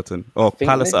Arsenal? Everton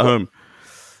Palace at home.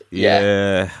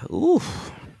 Yeah.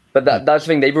 Oof. But that's the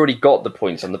thing. They've already got the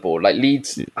points on the board.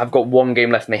 Leeds have got 1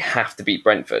 game left, and they have to beat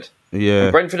Brentford. Yeah,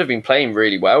 and Brentford have been playing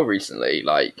really well recently.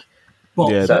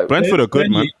 Brentford are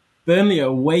good, man. Burnley are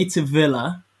away to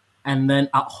Villa, and then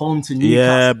at home to Newcastle.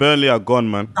 Yeah, Burnley are gone,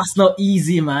 man. That's not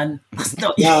easy, man. That's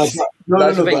not easy.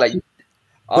 That's the thing.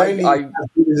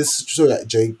 Burnley,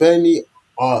 Jake. Burnley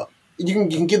are. You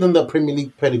can give them that Premier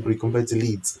League pedigree compared to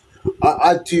Leeds.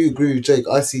 I do agree with Jake.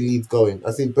 I see Leeds going.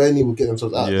 I think Burnley will get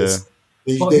themselves out of this.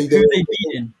 Who are they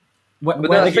beating? But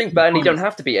then I think Burnley don't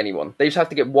have to beat anyone. They just have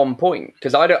to get 1 point,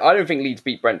 because I don't think Leeds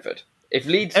beat Brentford. If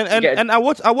Leeds and I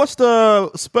watched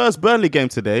the Spurs Burnley game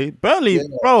today. Burnley,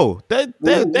 bro, they're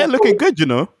looking good, you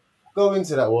know. Go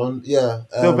into that one, yeah.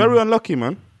 They're very unlucky,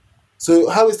 man. So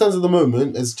how it stands at the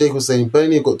moment, as Jake was saying,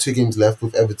 Burnley have got 2 games left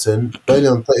with Everton. Burnley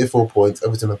on 34 points,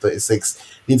 Everton on 36.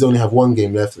 Leeds only have 1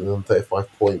 game left and on 35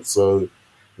 points. So,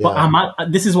 But yeah.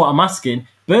 this is what I'm asking.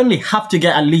 Burnley have to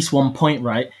get at least 1 point,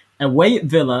 right? Away at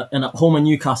Villa and at home at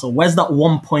Newcastle, where's that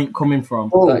 1 point coming from?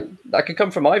 Bro, That could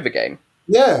come from either game.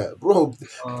 yeah, bro.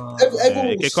 Everyone It was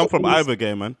can come shocked from when they- either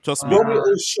game, man. Trust me. Nobody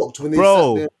was shocked when they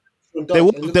Bro, sat there.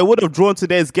 They would have drawn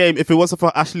today's game if it wasn't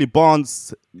for Ashley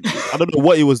Barnes. I don't know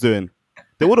what he was doing.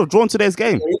 They would have drawn today's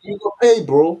game. He got paid,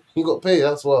 bro. He got paid,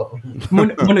 that's what.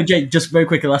 Mono Jake, just very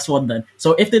quickly, last one then.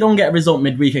 So if they don't get a result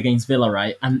midweek against Villa,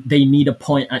 right, and they need a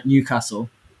point at Newcastle,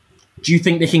 do you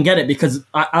think they can get it? Because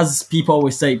as people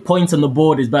always say, points on the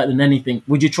board is better than anything.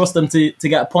 Would you trust them to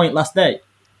get a point last day?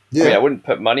 Yeah. I mean, I wouldn't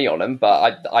put money on them,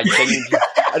 but I genuinely,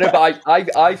 I know, but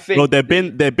I think. No, they've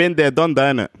been there, done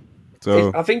that, innit?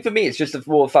 So I think for me, it's just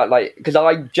more the fact, like, because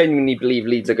I genuinely believe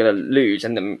Leeds are going to lose,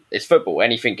 and it's football;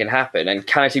 anything can happen. And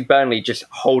can I see Burnley just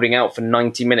holding out for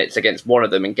 90 minutes against one of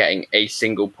them and getting a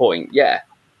single point? Yeah,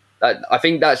 I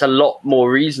think that's a lot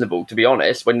more reasonable, to be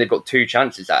honest, when they've got 2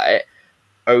 chances at it,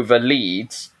 over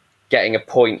Leeds getting a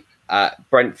point at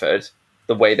Brentford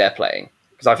the way they're playing.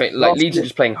 Because I think Leeds are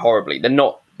just playing horribly. They're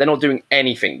not doing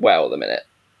anything well at the minute.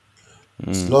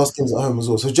 Last game's at home as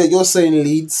well. So, Jake, you're saying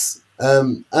Leeds.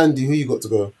 Andy, who you got to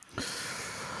go?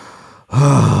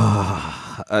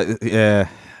 yeah,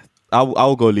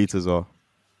 I'll go Leeds as well.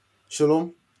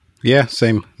 Shalom? Yeah,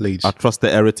 same Leeds. I trust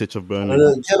the heritage of I Burnley.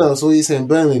 know, Kenna, so what you saying?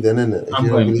 Burnley then, isn't it? I'm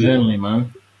going Burnley,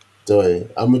 man. Sorry.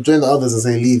 I'm going to join the others and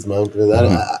say Leeds, man, because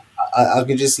I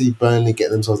could just see Burnley get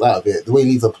themselves out of it. The way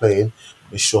Leeds are playing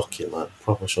is shocking, man.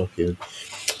 Proper shocking.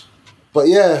 But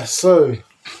yeah, so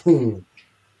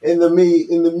in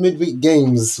the midweek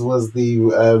games was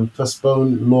the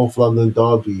postponed North London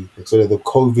derby, so the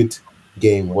COVID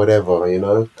game, whatever, you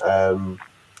know.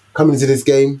 Coming into this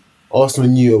game, Arsenal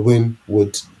knew a win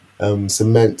would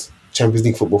cement Champions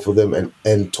League football for them and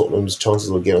end Tottenham's chances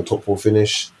of getting a top 4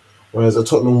 finish. Whereas a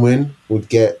Tottenham win would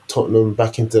get Tottenham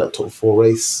back into that top 4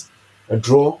 race. A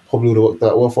draw probably would have worked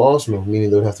out well for Arsenal, meaning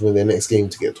they would have to win their next game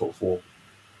to get top 4.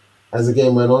 As the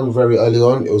game went on, very early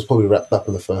on, it was probably wrapped up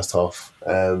in the first half.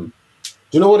 Do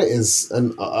you know what it is?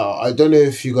 And I don't know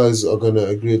if you guys are going to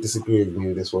agree or disagree with me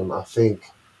with this one. I think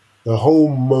the whole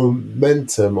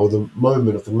momentum or the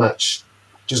moment of the match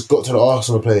just got to the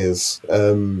Arsenal players.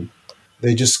 They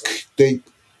were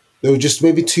just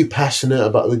maybe too passionate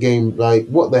about the game. Like,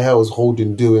 what the hell is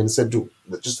Holding doing?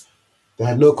 They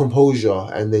had no composure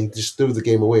and they just threw the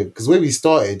game away. Because the way we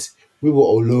started, we were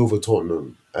all over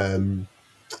Tottenham.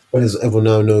 But as everyone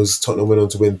now knows, Tottenham went on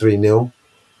to win 3-0.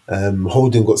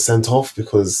 Holding got sent off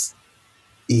because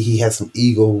he had some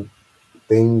ego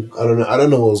thing. I don't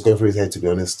know what was going through his head, to be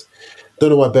honest. Don't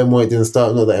know why Ben White didn't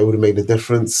start. Not that it would have made a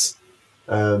difference.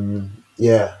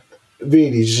 Yeah,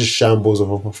 really just shambles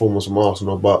of a performance from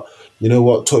Arsenal. But you know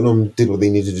what? Tottenham did what they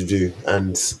needed to do.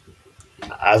 And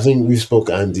I think we've spoke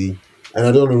Andy. And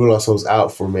I don't want to rule ourselves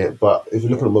out from it. But if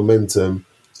you're looking at momentum,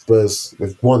 Spurs,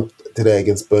 they've won today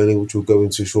against Burnley, which we'll go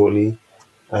into shortly.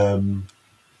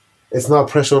 It's now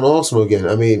pressure on Arsenal again.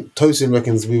 I mean, Tosin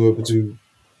reckons we were able to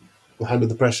handle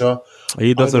the pressure.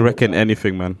 He doesn't reckon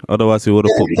anything, man. Otherwise, he would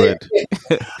have put bread.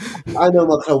 I know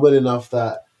my club well enough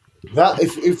that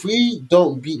if we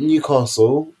don't beat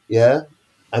Newcastle, yeah,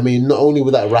 I mean, not only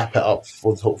would that wrap it up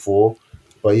for the top 4,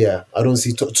 but yeah, I don't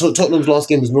see Tottenham's last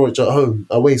game is Norwich at home,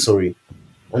 away. Sorry,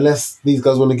 unless these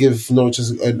guys want to give Norwich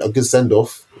a good send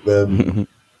off. I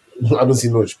don't see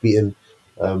Norwich beating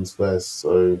Spurs,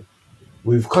 so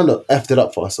we've kind of effed it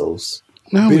up for ourselves.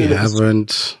 No, we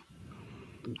haven't.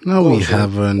 No, we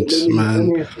haven't,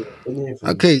 man.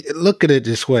 Okay, look at it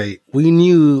this way. We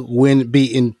knew when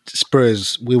beating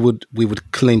Spurs, we would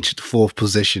clinch the 4th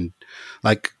position.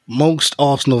 Like most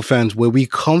Arsenal fans, were we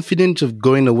confident of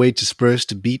going away to Spurs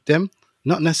to beat them?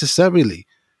 Not necessarily.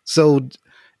 So,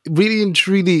 really and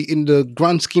truly, in the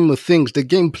grand scheme of things, the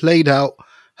game played out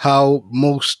how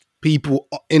most people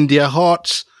in their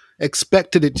hearts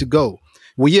expected it to go.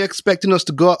 Were you expecting us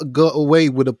to go away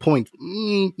with a point?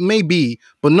 Maybe,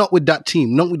 but not with that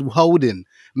team, not with Holding.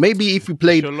 Maybe if we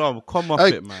played. Shalom, come off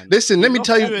it, man. Listen, let me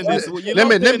tell you. Let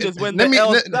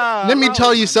me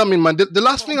tell you something, man. The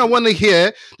last thing I want to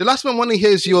hear,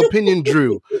 is your opinion,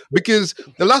 Drew. Because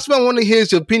the last thing I want to hear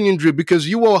is your opinion, Drew. Because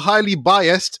you are highly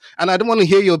biased, and I don't want to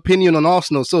hear your opinion on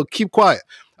Arsenal. So keep quiet.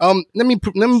 Let me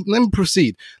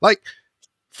proceed. Like,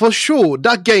 for sure,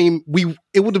 that game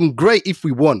it would have been great if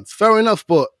we won. Fair enough,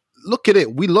 but look at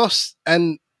it, we lost,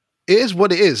 and it is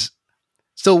what it is.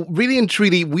 So really and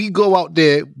truly, we go out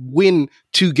there, win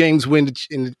 2 games, win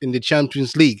in the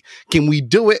Champions League. Can we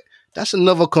do it? that's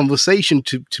another conversation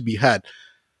to be had,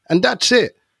 and that's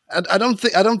it. I don't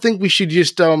think we should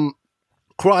just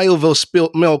cry over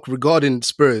spilt milk regarding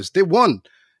Spurs. They won.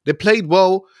 They played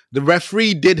well. The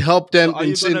referee did help them Are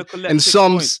you gonna collect in 6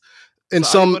 some points? in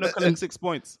So are you some. gonna collect 6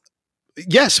 points?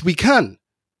 Yes, we can.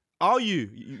 Are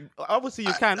you? Obviously,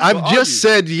 you can. I've but are just you?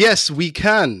 said yes, we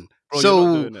can. Bro, So you're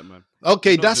not doing it, man. okay,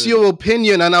 You're not that's doing your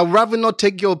opinion, and I'd rather not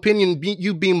take your opinion.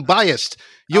 You being biased.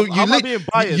 How am I being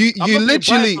biased? You I'm not being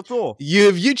literally biased at all.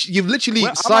 you've literally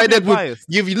Where am I sided being with biased?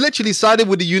 you've literally sided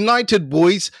with the United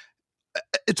boys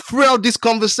throughout this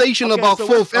conversation Okay, about so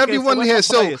fourth. where's- okay, Everyone where's here. my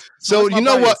So bias? so Where's my you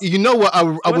know what? bias? You know what? I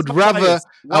Where's would my rather. bias?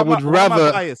 I would Where am I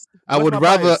rather. biased? I Where's would my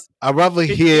rather. bias? I'd rather Can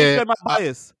you hear. explain my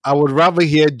bias? I would rather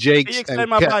hear Can Jake's you and explain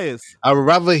my bias? I would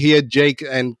rather hear Jake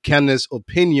and Kenneth's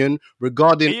opinion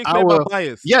regarding Can you explain my our.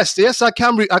 bias? Yes, I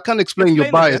can. I can explain your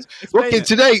Explain it, bias. then. Explain Okay, it.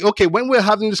 today, when we're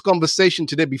having this conversation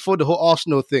today before the whole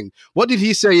Arsenal thing, what did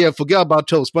he say? Yeah, forget about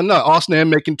toast. But no, Arsenal ain't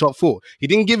making top four. He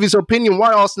didn't give his opinion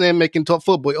why Arsenal ain't making top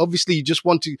four. But obviously, you just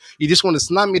want to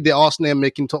slam me the Arsenal ain't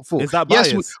making top four. Is that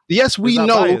Yes, bias? yes, we Is that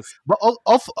know. bias? But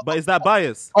But is that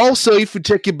bias? also, if we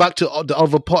take it back to the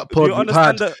other pod Do you we've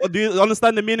had, understand? Do you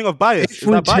understand the meaning of bias? if Is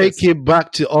we that bias? take it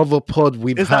back to other pod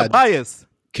we've Is had, that bias?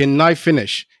 can I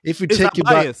finish? If we Is take that it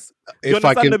back, bias? Do you if I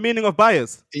understand can, the meaning of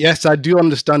bias? yes, I do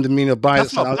understand the meaning of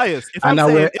bias. That's not bias. If and I'm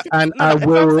I will, saying, if, and no, I no, if I'm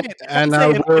will, saying- if I'm and I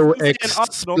saying- will if I'm saying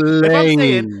Arsenal,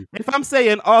 explain. if I'm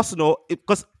saying Arsenal,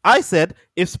 because I said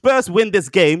if Spurs win this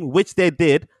game, which they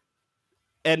did,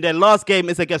 and their last game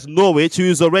is against Norwich,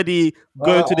 who's already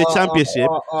going to the championship.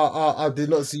 I did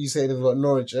not see you say anything about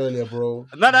Norwich earlier, bro.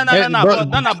 No.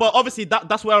 But obviously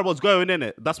that's where I was going in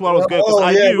it. That's where I was going because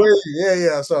I knew.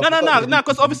 Yeah. Sorry, No.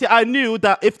 Because obviously I knew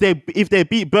that if they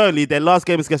beat Burnley, their last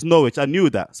game is against Norwich. I knew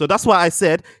that, so that's why I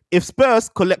said if Spurs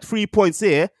collect 3 points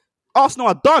here, Arsenal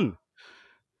are done.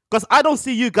 Because I don't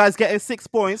see you guys getting 6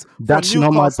 points. From That's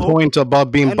not my Newcastle. point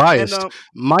about being and, biased.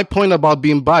 My point about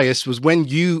being biased was when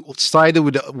you sided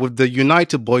with the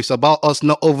United boys about us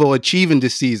not overachieving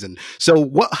this season. So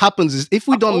what happens is if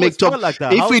we don't make top, like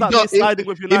that. if How's we that don't, me siding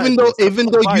with United even though boys? That's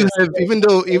not you biased. have,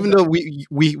 even though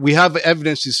we have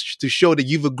evidence to show that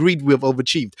you've agreed we have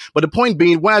overachieved. But the point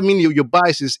being, why I mean your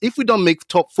bias is if we don't make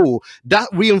top four, that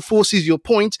reinforces your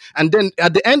point. And then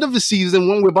at the end of the season,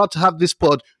 when we're about to have this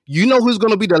pod, you know who's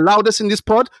going to be the loudest in this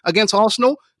pod against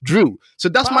Arsenal? Drew. So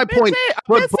that's my point.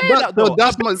 I've been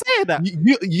saying that.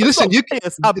 You listen.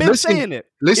 I've been saying it.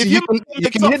 Listen, If you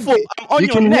make can top hit four, I'm on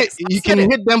your necks. you I've can said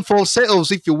it. hit them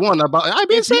falsettos if you want. I've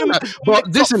been If saying you that. make But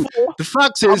top listen, four, the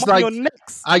fact I'm is, on like, your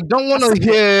necks. I don't want That's to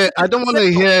it. hear. I don't want to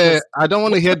What's the hear. bias? I don't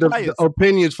want to What's hear the the bias?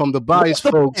 opinions from the biased What's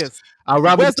the folks. bias? I'd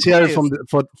rather Where's the hear it bias? from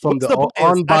What's the the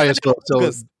bias? unbiased folks.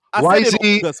 So I said it in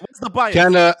YZ, August. What's the bias?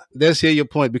 Kenna, let's hear your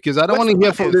point because I don't Where's want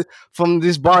to the hear bias? from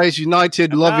this biased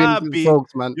United loving B,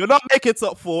 folks, man. You're not making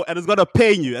top four, and it's gonna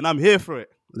pain you, and I'm here for it.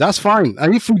 That's fine.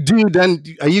 And if you do, then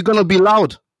are you gonna be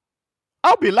loud?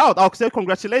 I'll be loud. I'll say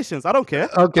congratulations. I don't care.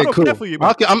 Okay, I don't cool. care for you,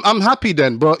 man. Okay, I'm happy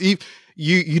then. But if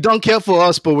you don't care for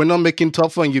us, but we're not making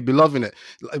top four and you be loving it,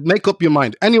 make up your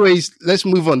mind. Anyways, let's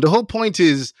move on. The whole point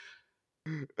is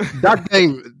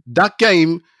that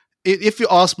game. If you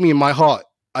ask me in my heart,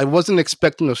 I wasn't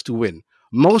expecting us to win.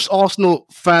 Most Arsenal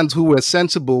fans who were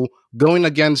sensible going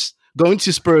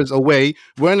to Spurs away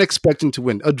weren't expecting to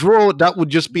win. A draw, that would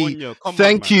just be Munya, come on,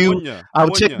 thank man. you. Munya, I'll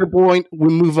take the point. We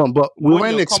move on, but we Munya,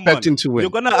 weren't come expecting on. to win.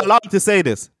 You're gonna allow me to say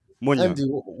this, Munya. Andy,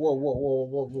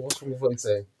 what's wrong with what you're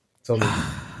saying? Tell me.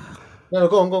 No,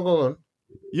 go on.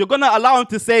 You're gonna allow him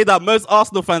to say that most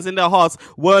Arsenal fans in their hearts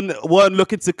weren't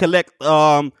looking to collect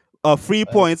 3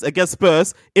 points against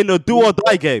Spurs in a do or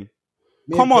die game.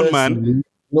 Come on, man. You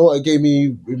know what it gave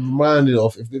me reminded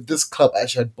of? If this club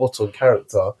actually had bottle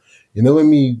character, you know when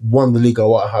we won the league at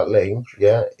White Hart Lane,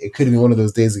 yeah, it could have been one of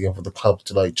those days again for the club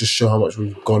to like just show how much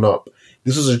we've gone up.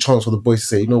 This was a chance for the boys to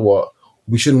say, you know what,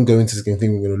 we shouldn't go into this game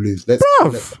thinking we're going to lose. Let's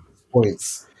collect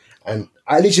points. And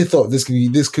I literally thought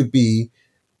this could be.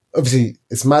 Obviously,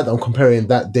 it's mad that I'm comparing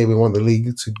that day we won the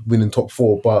league to winning top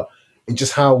four, but in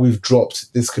just how we've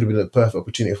dropped, this could have been a perfect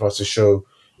opportunity for us to show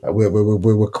that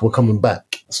we're coming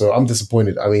back. So I'm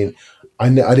disappointed. I mean, I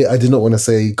did not want to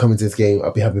say coming to this game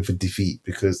I'd be happy for defeat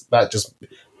because that does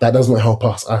not help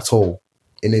us at all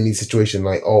in any situation.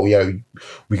 Like, oh yeah,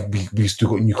 we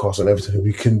still got Newcastle and everything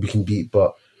we can beat,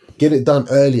 but get it done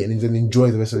early and then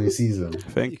enjoy the rest of the season.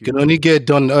 Thank You can only get it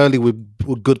done early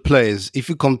with good players. If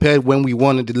you compare when we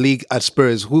won the league at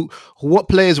Spurs, what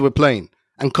players were playing,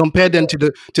 and compare them to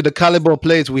the caliber of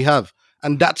players we have,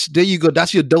 and there you go.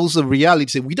 That's your dose of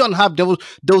reality. We don't have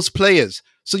those players.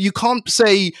 So you can't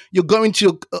say you're going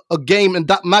to a game in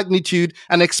that magnitude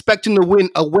and expecting to win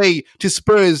away to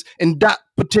Spurs in that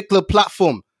particular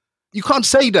platform. You can't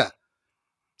say that.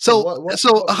 So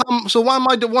so why am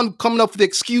I the one coming up with the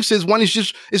excuses when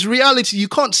it's reality? You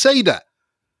can't say that.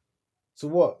 So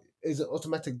what? Is it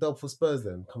automatic dub for Spurs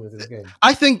then coming into the game?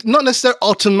 I think not necessarily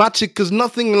automatic, because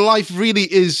nothing in life really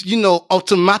is,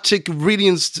 automatic really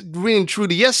and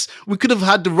truly. Yes, we could have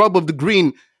had the rub of the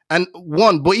green and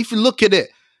won, but if you look at it,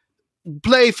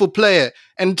 player for player,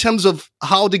 in terms of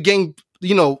how the game,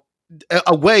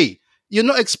 away, you're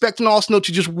not expecting Arsenal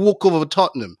to just walk over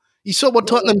Tottenham. You saw what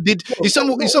Tottenham did. You saw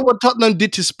what Tottenham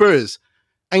did to Spurs.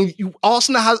 And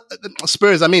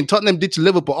Tottenham did to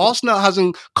Liverpool. Arsenal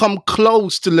hasn't come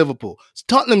close to Liverpool.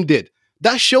 Tottenham did.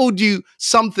 That showed you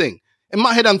something. In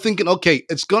my head, I'm thinking, okay,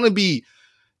 it's gonna be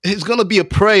a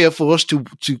prayer for us to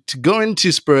go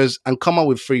into Spurs and come out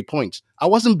with 3 points. I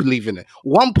wasn't believing it.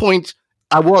 1 point,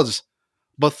 I was,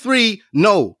 but 3,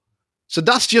 no. So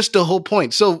that's just the whole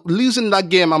point. So losing that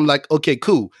game, I'm like, okay,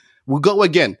 cool. We'll go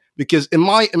again. Because in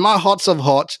my hearts of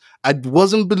hearts, I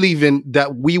wasn't believing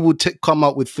that we would come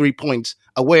out with 3 points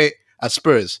away at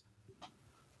Spurs.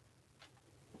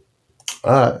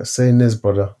 Saying this,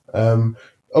 brother.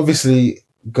 Obviously,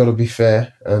 gotta be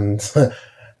fair and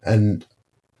and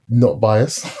not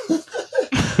biased.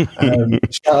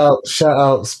 Shout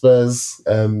out Spurs.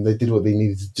 They did what they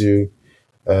needed to do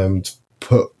to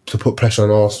put pressure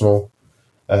on Arsenal.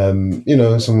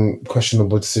 Some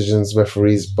questionable decisions,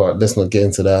 referees, but let's not get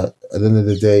into that. At the end of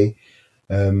the day,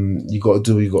 you got to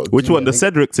do what you got to do. Which one? The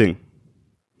Cedric thing?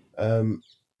 The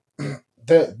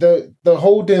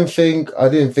holding thing, I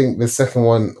didn't think the second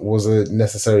one was a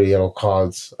necessary yellow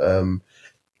card. The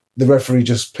referee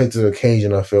just played to the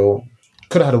occasion, I feel.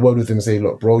 Could have had a word with him and say,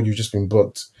 look, bro, you've just been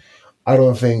booked. I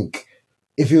don't think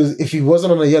if he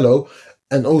wasn't on a yellow.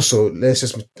 And also, let's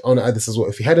just add this as well.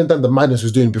 If he hadn't done the madness he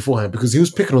was doing beforehand, because he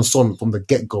was picking on Son from the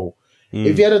get-go.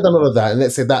 If he hadn't done all of that, and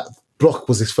let's say that block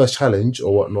was his first challenge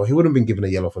or whatnot, he wouldn't have been given a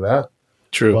yellow for that.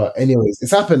 True. But anyways,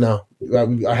 it's happened now.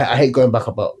 I hate going back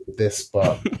about this,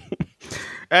 but...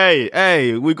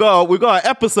 Hey, we got an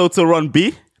episode to run,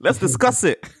 B. Let's discuss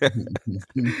it.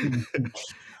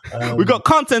 We got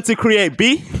content to create,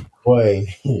 B. Boy,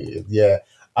 yeah.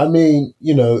 I mean,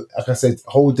 like I said,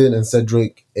 Holding and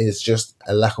Cedric is just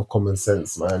a lack of common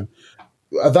sense, man.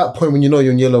 At that point, when you know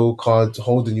you're on yellow card,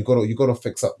 Holding, you gotta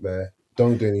fix up there.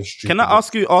 Don't do any stupid. Can I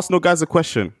ask you, Arsenal guys, a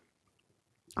question?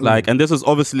 And this is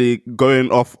obviously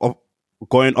going off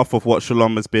of what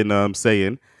Shalom has been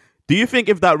saying. Do you think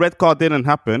if that red card didn't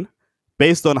happen,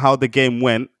 based on how the game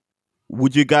went,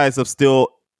 would you guys have still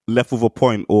left with a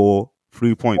point or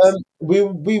 3 points?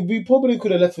 We probably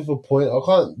could have left with a point. I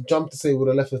can't jump to say we would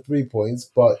have left with 3 points,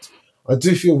 but I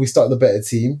do feel we started a better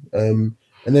team. And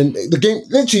then the game,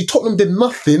 literally, Tottenham did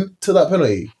nothing to that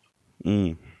penalty.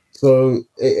 So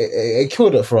it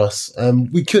killed it for us.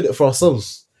 We killed it for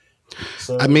ourselves.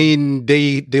 So, I mean,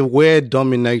 they were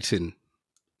dominating.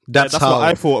 That's how what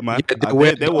I thought, man.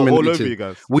 Yeah, they were all over you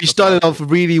guys. We started off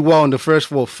really well in the first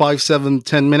 5, 7,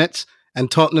 10 minutes,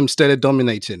 and Tottenham started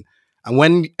dominating. And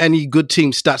when any good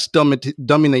team starts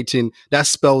dominating, that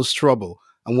spells trouble.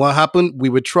 And what happened? We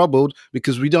were troubled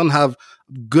because we don't have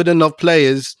good enough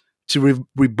players to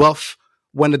rebuff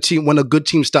when a good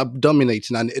team start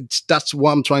dominating. And that's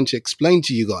what I'm trying to explain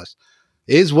to you guys.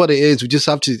 It is what it is. We just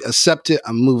have to accept it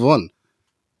and move on.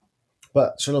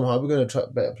 But Shalom, how are we going to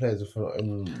attract better players if we're not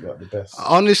in the best?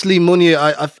 Honestly, Munir,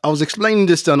 I was explaining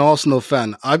this to an Arsenal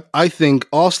fan. I think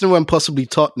Arsenal and possibly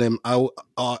Tottenham are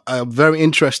a very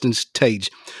interesting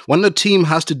stage. When the team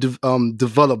has to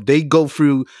develop, they go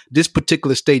through this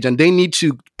particular stage and they need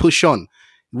to push on.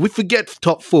 If we get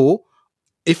top 4,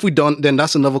 if we don't, then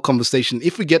that's another conversation.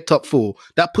 If we get top 4,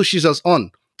 that pushes us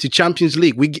on to Champions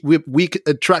League. We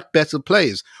attract better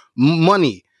players,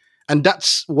 money. And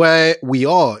that's where we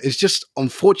are. It's just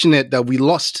unfortunate that we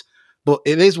lost, but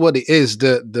it is what it is.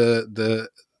 The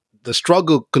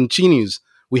struggle continues.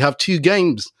 We have 2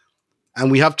 games,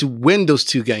 and we have to win those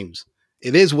 2 games.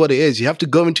 It is what it is. You have to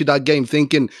go into that game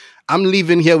thinking, I'm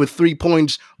leaving here with 3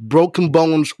 points, broken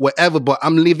bones, whatever, but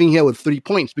I'm leaving here with 3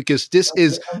 points because this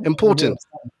is important.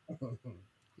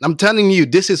 I'm telling you,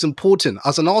 this is important.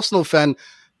 As an Arsenal fan,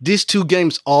 these 2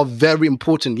 games are very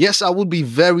important. Yes, I would be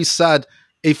very sad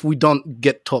if we don't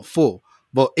get top 4.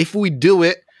 But if we do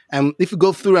it, and if we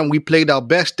go through and we played our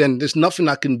best, then there's nothing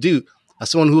I can do as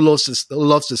someone who loves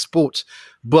the sport.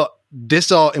 But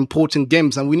these are important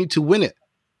games, and we need to win it.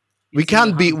 We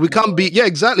can't beat. Yeah,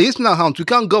 exactly. It's not Hounds. We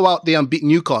can't go out there and beat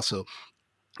Newcastle.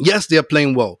 Yes, they're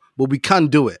playing well, but we can't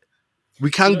do it.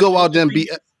 We can't go out there and beat.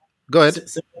 Go ahead.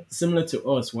 Similar to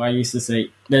us, where I used to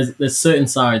say there's certain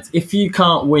sides. If you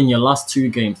can't win your last 2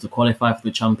 games to qualify for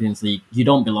the Champions League, you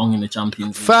don't belong in the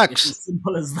Champions League. Facts. It's as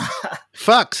simple as that.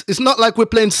 Facts. It's not like we're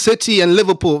playing City and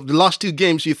Liverpool. The last 2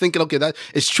 games, you're thinking, okay, that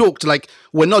it's chalked. Like,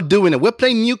 we're not doing it. We're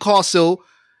playing Newcastle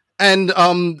and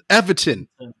Everton.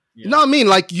 You know what I mean?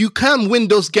 Like, you can win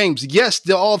those games. Yes,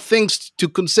 there are things to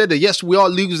consider. Yes, we are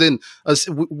losing.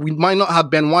 We might not have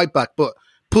Ben White back, but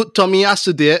put Tommy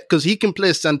Asu there because he can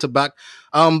play centre back.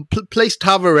 Place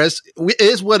Tavares. It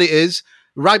is what it is.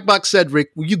 Right back Cedric.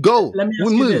 You go. Let me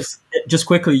ask you this. Just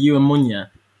quickly, you and Munya.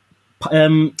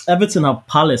 Everton have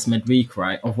Palace midweek,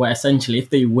 right? Of where essentially, if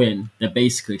they win, they're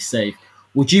basically safe.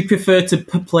 Would you prefer to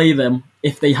play them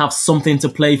if they have something to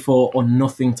play for or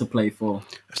nothing to play for?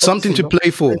 Something to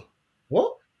play for.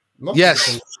 What? Nothing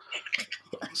Yes.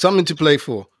 Something to play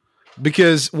for.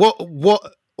 Because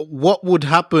what would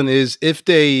happen is if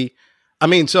they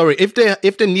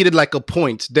needed like a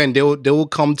point, then they will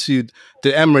come to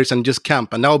the Emirates and just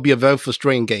camp, and that will be a very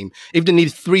frustrating game. If they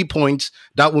need 3 points,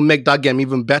 that will make that game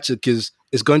even better because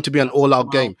it's going to be an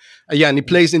all-out game. And it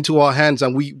plays into our hands,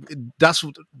 and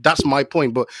that's my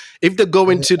point. But if they go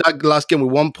into that last game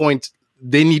with 1 point,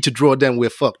 they need to draw. Then we're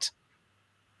fucked.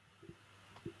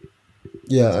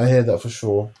 Yeah, I hear that for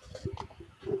sure.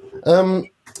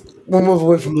 One move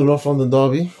away from the North London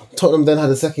derby. Tottenham then had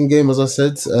a second game, as I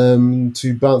said,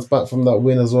 to bounce back from that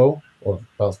win as well, or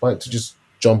bounce back to just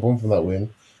jump on from that win.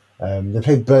 They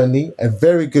played Burnley, a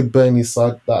very good Burnley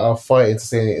side that are fighting to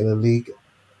stay in the league.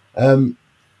 And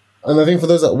I think for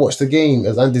those that watched the game,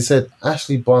 as Andy said,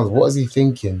 Ashley Barnes, what is he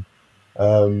thinking?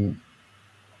 Burnley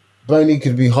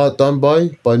could be hard done by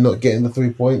not getting the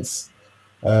 3 points.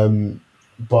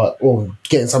 Or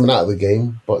getting something out of the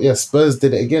game. But yeah, Spurs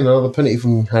did it again. Another penalty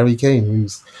from Harry Kane,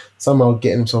 who's somehow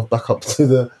getting himself back up to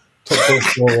the top goal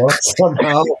scorer.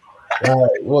 Somehow.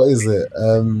 What is it?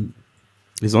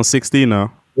 He's on 16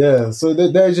 now. Yeah, so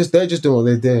they're just doing what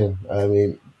they're doing. I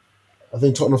mean, I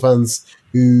think Tottenham fans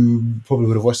who probably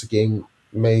would have watched the game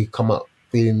may come up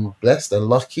feeling blessed and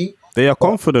lucky. They are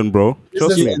confident, bro.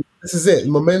 Trust me. This is it,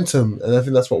 momentum. And I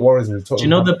think that's what worries me. Do you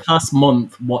know the past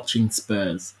month watching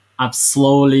Spurs, I've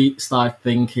slowly started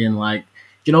thinking, like,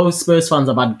 you know, Spurs fans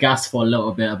have had gas for a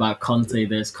little bit about Conte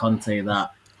this, Conte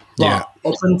that. But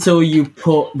up until you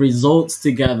put results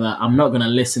together, I'm not going to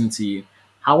listen to you.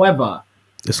 However,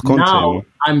 now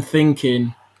I'm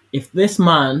thinking, if this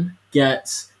man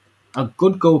gets a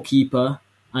good goalkeeper,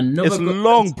 it's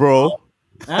long, bro.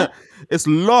 It's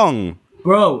long.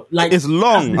 Bro, like, it's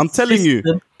long. I'm telling you.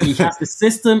 He has the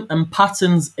system and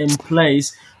patterns in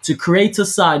place to create a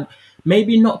side.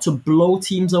 Maybe not to blow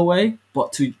teams away,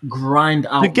 but to grind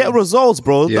out. To get results,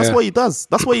 bro. Yeah. That's what he does.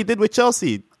 That's what he did with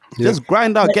Chelsea. Just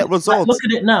grind out, get results. Look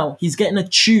at it now. He's getting a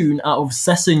tune out of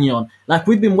Sessegnon. Like,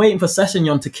 we've been waiting for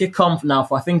Sessegnon to kick on now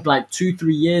for, I think, like 2-3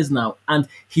 years now. And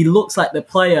he looks like the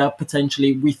player,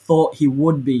 potentially, we thought he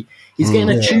would be. He's getting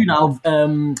a tune out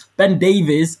of Ben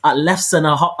Davies at left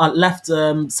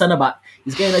centre-back.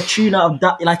 He's getting a tune out of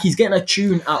that. Like, he's getting a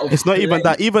tune out of. It's not even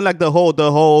that. Even like their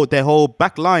whole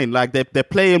back line. Like they're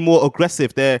playing more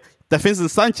aggressive. Their Vincent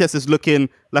Sanchez is looking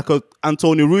like a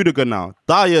Antonio Rudiger now.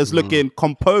 Dyer is looking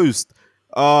composed.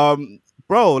 Bro,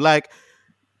 like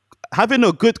having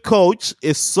a good coach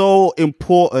is so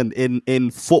important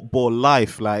in football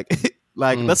life. Like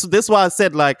that's why I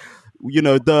said, like, you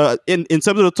know, in terms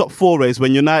of the top 4 race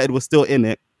when United was still in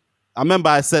it. I remember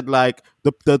I said, like,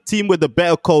 the team with the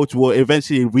better coach will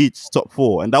eventually reach top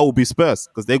 4, and that will be Spurs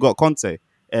because they got Conte.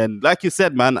 And like you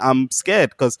said, man, I'm scared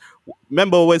because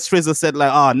remember when Strizza said,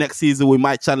 like, next season we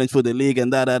might challenge for the league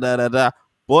and da.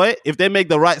 Boy, if they make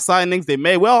the right signings, they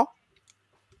may well.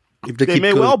 If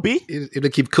they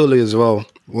keep Cully as well,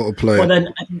 what a player. But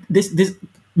then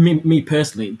me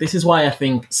personally, this is why I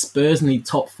think Spurs need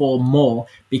top 4 more,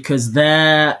 because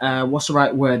their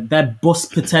their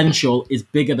bust potential is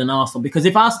bigger than Arsenal. Because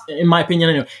in my opinion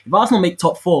anyway, if Arsenal make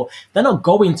top 4, they're not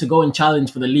going to go and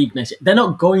challenge for the league next year. They're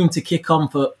not going to kick on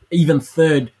for even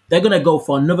 3rd. They're going to go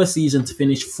for another season to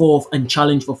finish 4th and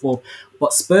challenge for 4th.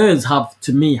 But Spurs have,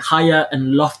 to me, higher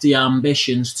and loftier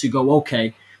ambitions to go,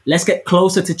 okay, let's get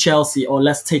closer to Chelsea, or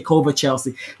let's take over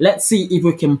Chelsea. Let's see if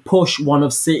we can push one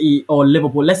of City or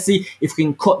Liverpool. Let's see if we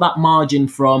can cut that margin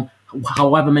from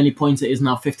however many points it is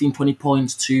now, 15, 20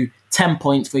 points to 10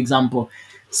 points, for example.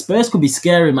 Spurs could be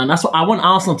scary, man. That's what I want.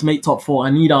 Arsenal to make top 4. I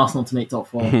need Arsenal to make top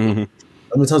 4. How many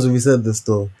times have we said this,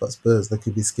 though? That Spurs, they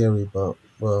could be scary, but,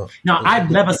 well... No, I've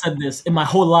never said this in my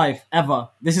whole life, ever.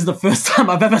 This is the first time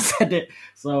I've ever said it.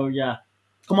 So, yeah.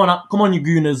 Come on, you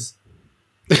gooners.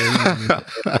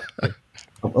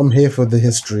 I'm here for the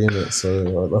history in it,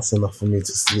 so that's enough for me to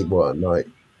sleep well at night.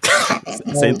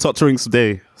 St. Tottering's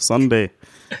Day, Sunday.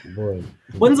 Boy.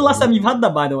 When's the last time you've had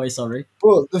that, by the way? Sorry.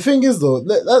 Bro, the thing is though,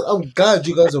 I'm glad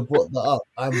you guys have brought that up.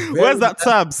 Where's that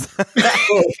tabs?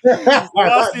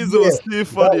 Last season was too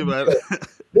funny, man.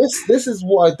 This is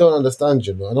what I don't understand,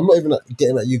 you know, and I'm not even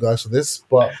getting at you guys for this,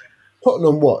 but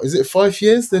Tottenham, what is it? 5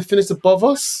 years they finished above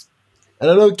us, and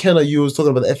I know Kenna, you was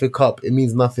talking about the FA Cup. It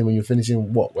means nothing when you're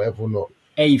finishing whatever or not.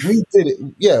 8th. We did it,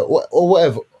 yeah, or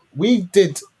whatever. We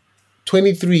did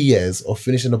 23 years of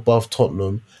finishing above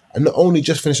Tottenham, and not only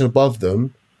just finishing above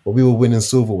them, but we were winning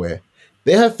silverware.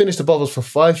 They have finished above us for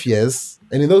 5 years,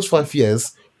 and in those 5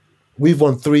 years, we've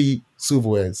won 3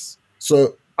 silverwares.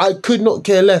 So I could not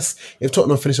care less if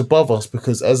Tottenham finish above us,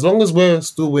 because as long as we're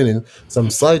still winning some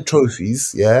side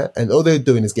trophies, yeah, and all they're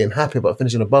doing is getting happy about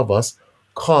finishing above us,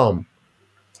 calm.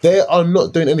 They are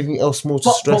not doing anything else more to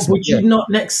stress. But would you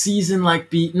not next season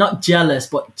be not jealous,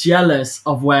 but jealous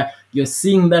of where you're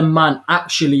seeing them man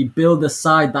actually build a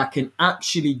side that can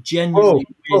actually genuinely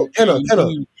win? Kenna,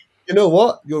 you know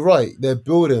what? You're right. They're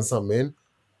building something.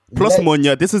 Plus,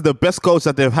 Monya, this is the best coach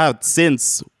that they've had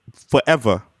since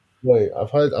forever. Wait,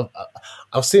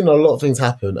 I've seen a lot of things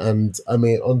happen, and I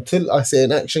mean, until I see it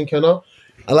in action, Kenna,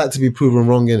 I like to be proven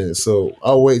wrong in it. So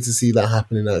I'll wait to see that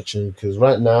happen in action, because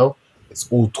right now it's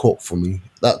all talk for me.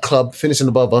 That club finishing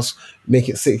above us, make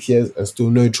it 6 years and still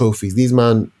no trophies. These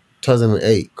man,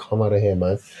 2008, come out of here,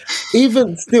 man.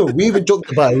 Even still, we even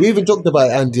joked about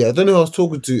it, Andy. I don't know who I was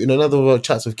talking to in another of our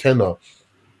chats with Kenna.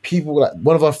 People like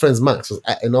one of our friends, Max, was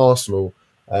in Arsenal,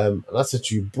 and I said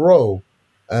to you, bro,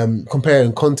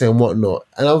 comparing Conte and whatnot.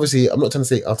 And obviously, I'm not trying to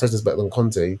say Arteta's better than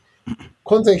Conte.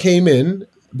 Conte came in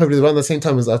probably around the same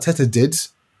time as Arteta did,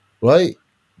 right?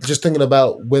 Just thinking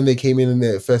about when they came in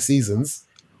their first seasons.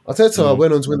 Arteta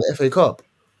went on to win the FA Cup.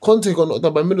 Conte got knocked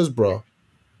out by Middlesbrough.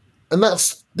 And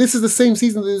this is the same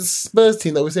season as the Spurs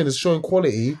team that we're saying is showing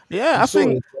quality. Yeah, I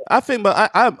think,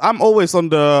 but I'm always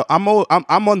on I'm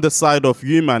on the side of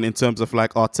you, man, in terms of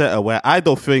Arteta, where I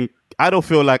don't feel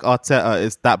like Arteta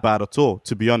is that bad at all,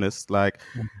 to be honest. I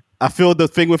feel the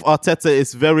thing with Arteta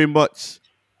is very much,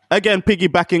 again,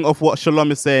 piggybacking off what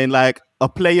Shalom is saying, a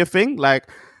player thing,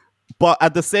 but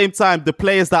at the same time, the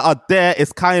players that are there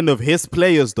is kind of his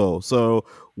players, though. So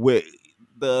you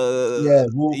know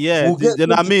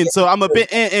what I mean. So I'm a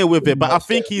bit with it, but I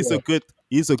think he's a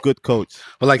good coach.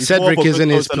 But He's Cedric more of a isn't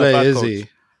good his coach than a player, bad is coach. he?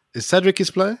 Is Cedric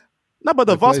his player? No, but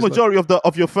the vast majority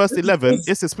of your first 11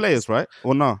 is his players, right?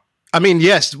 Or no? I mean,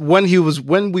 yes. When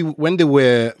they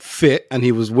were fit and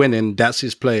he was winning, that's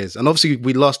his players. And obviously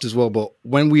we lost as well. But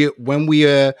when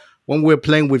we're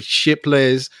playing with shit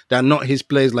players that are not his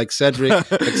players, like Cedric,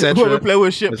 etc. When we play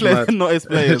with shit players, not his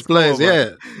players. His players, Come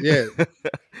on,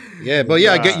 yeah. But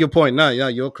I get your point. No, yeah,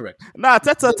 you're correct. Nah,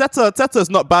 Teta's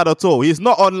not bad at all. He's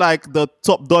not on the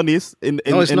top Donnies in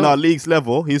our league's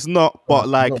level. He's not,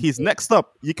 but he's next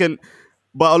up.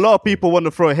 But a lot of people want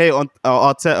to throw hate on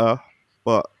Arteta,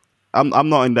 but I'm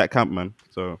not in that camp, man.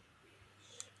 So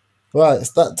Right,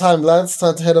 it's that time, lads.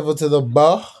 Time to head over to the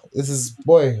bar. This is,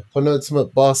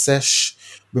 penultimate bar sesh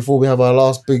before we have our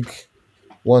last big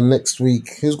one next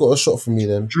week. Who's got a shot for me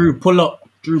then? Drew, pull up.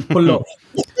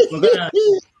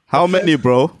 how many,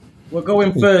 bro? We're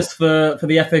going first for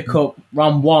the FA Cup,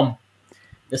 round 1.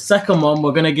 The second one,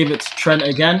 we're going to give it to Trent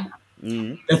again.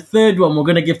 The third one, we're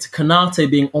going to give to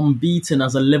Konate, being unbeaten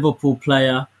as a Liverpool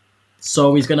player.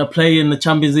 So he's going to play in the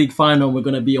Champions League final. We're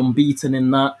going to be unbeaten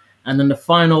in that. And then the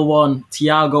final one,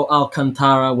 Thiago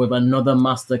Alcantara with another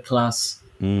masterclass.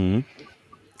 And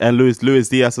Luis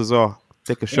Diaz as well.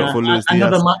 Take a shot for Luis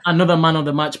Diaz. Another man of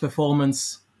the match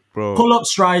performance. Bro. Pull up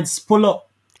strides, pull up.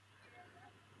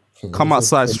 Come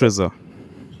outside, Strizza.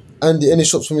 Andy, any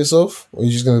shots from yourself? Or are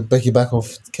you just going to back it back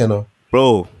off Kenna?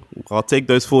 Bro, I'll take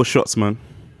those 4 shots, man.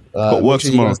 Got work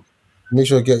tomorrow. Make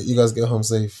sure you guys get home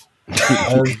safe.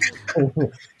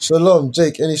 Shalom,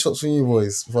 Jake, any shots from you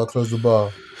boys before I close the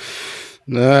bar?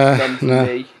 Nah.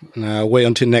 Wait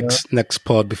until next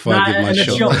pod before I give my shot.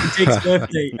 A shot for Jake's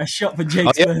birthday. A shot for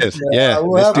Jake's birthday. Yeah,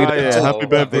 let's do that. Happy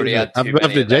birthday, Happy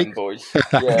birthday, Jake. Boys.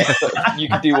 Yeah, you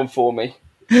can do one for me.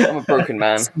 I'm a broken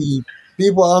man.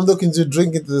 People, I'm looking to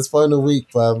drink into this final week,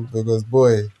 fam, because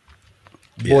boy.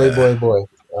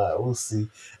 Alright, we'll see.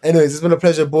 Anyways, it's been a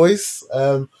pleasure, boys.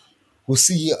 We'll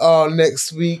see you all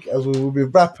next week as we will be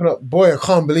wrapping up. Boy, I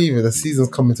can't believe it. The season's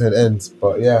coming to an end.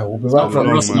 But yeah, we'll be wrapping up. Not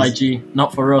for us, my G.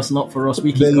 Not for us.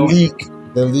 We keep going.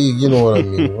 The league, you know what I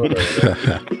mean.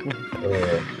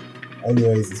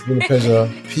 Anyways, it's been a pleasure.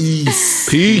 Peace.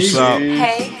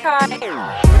 Hey,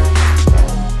 Kai.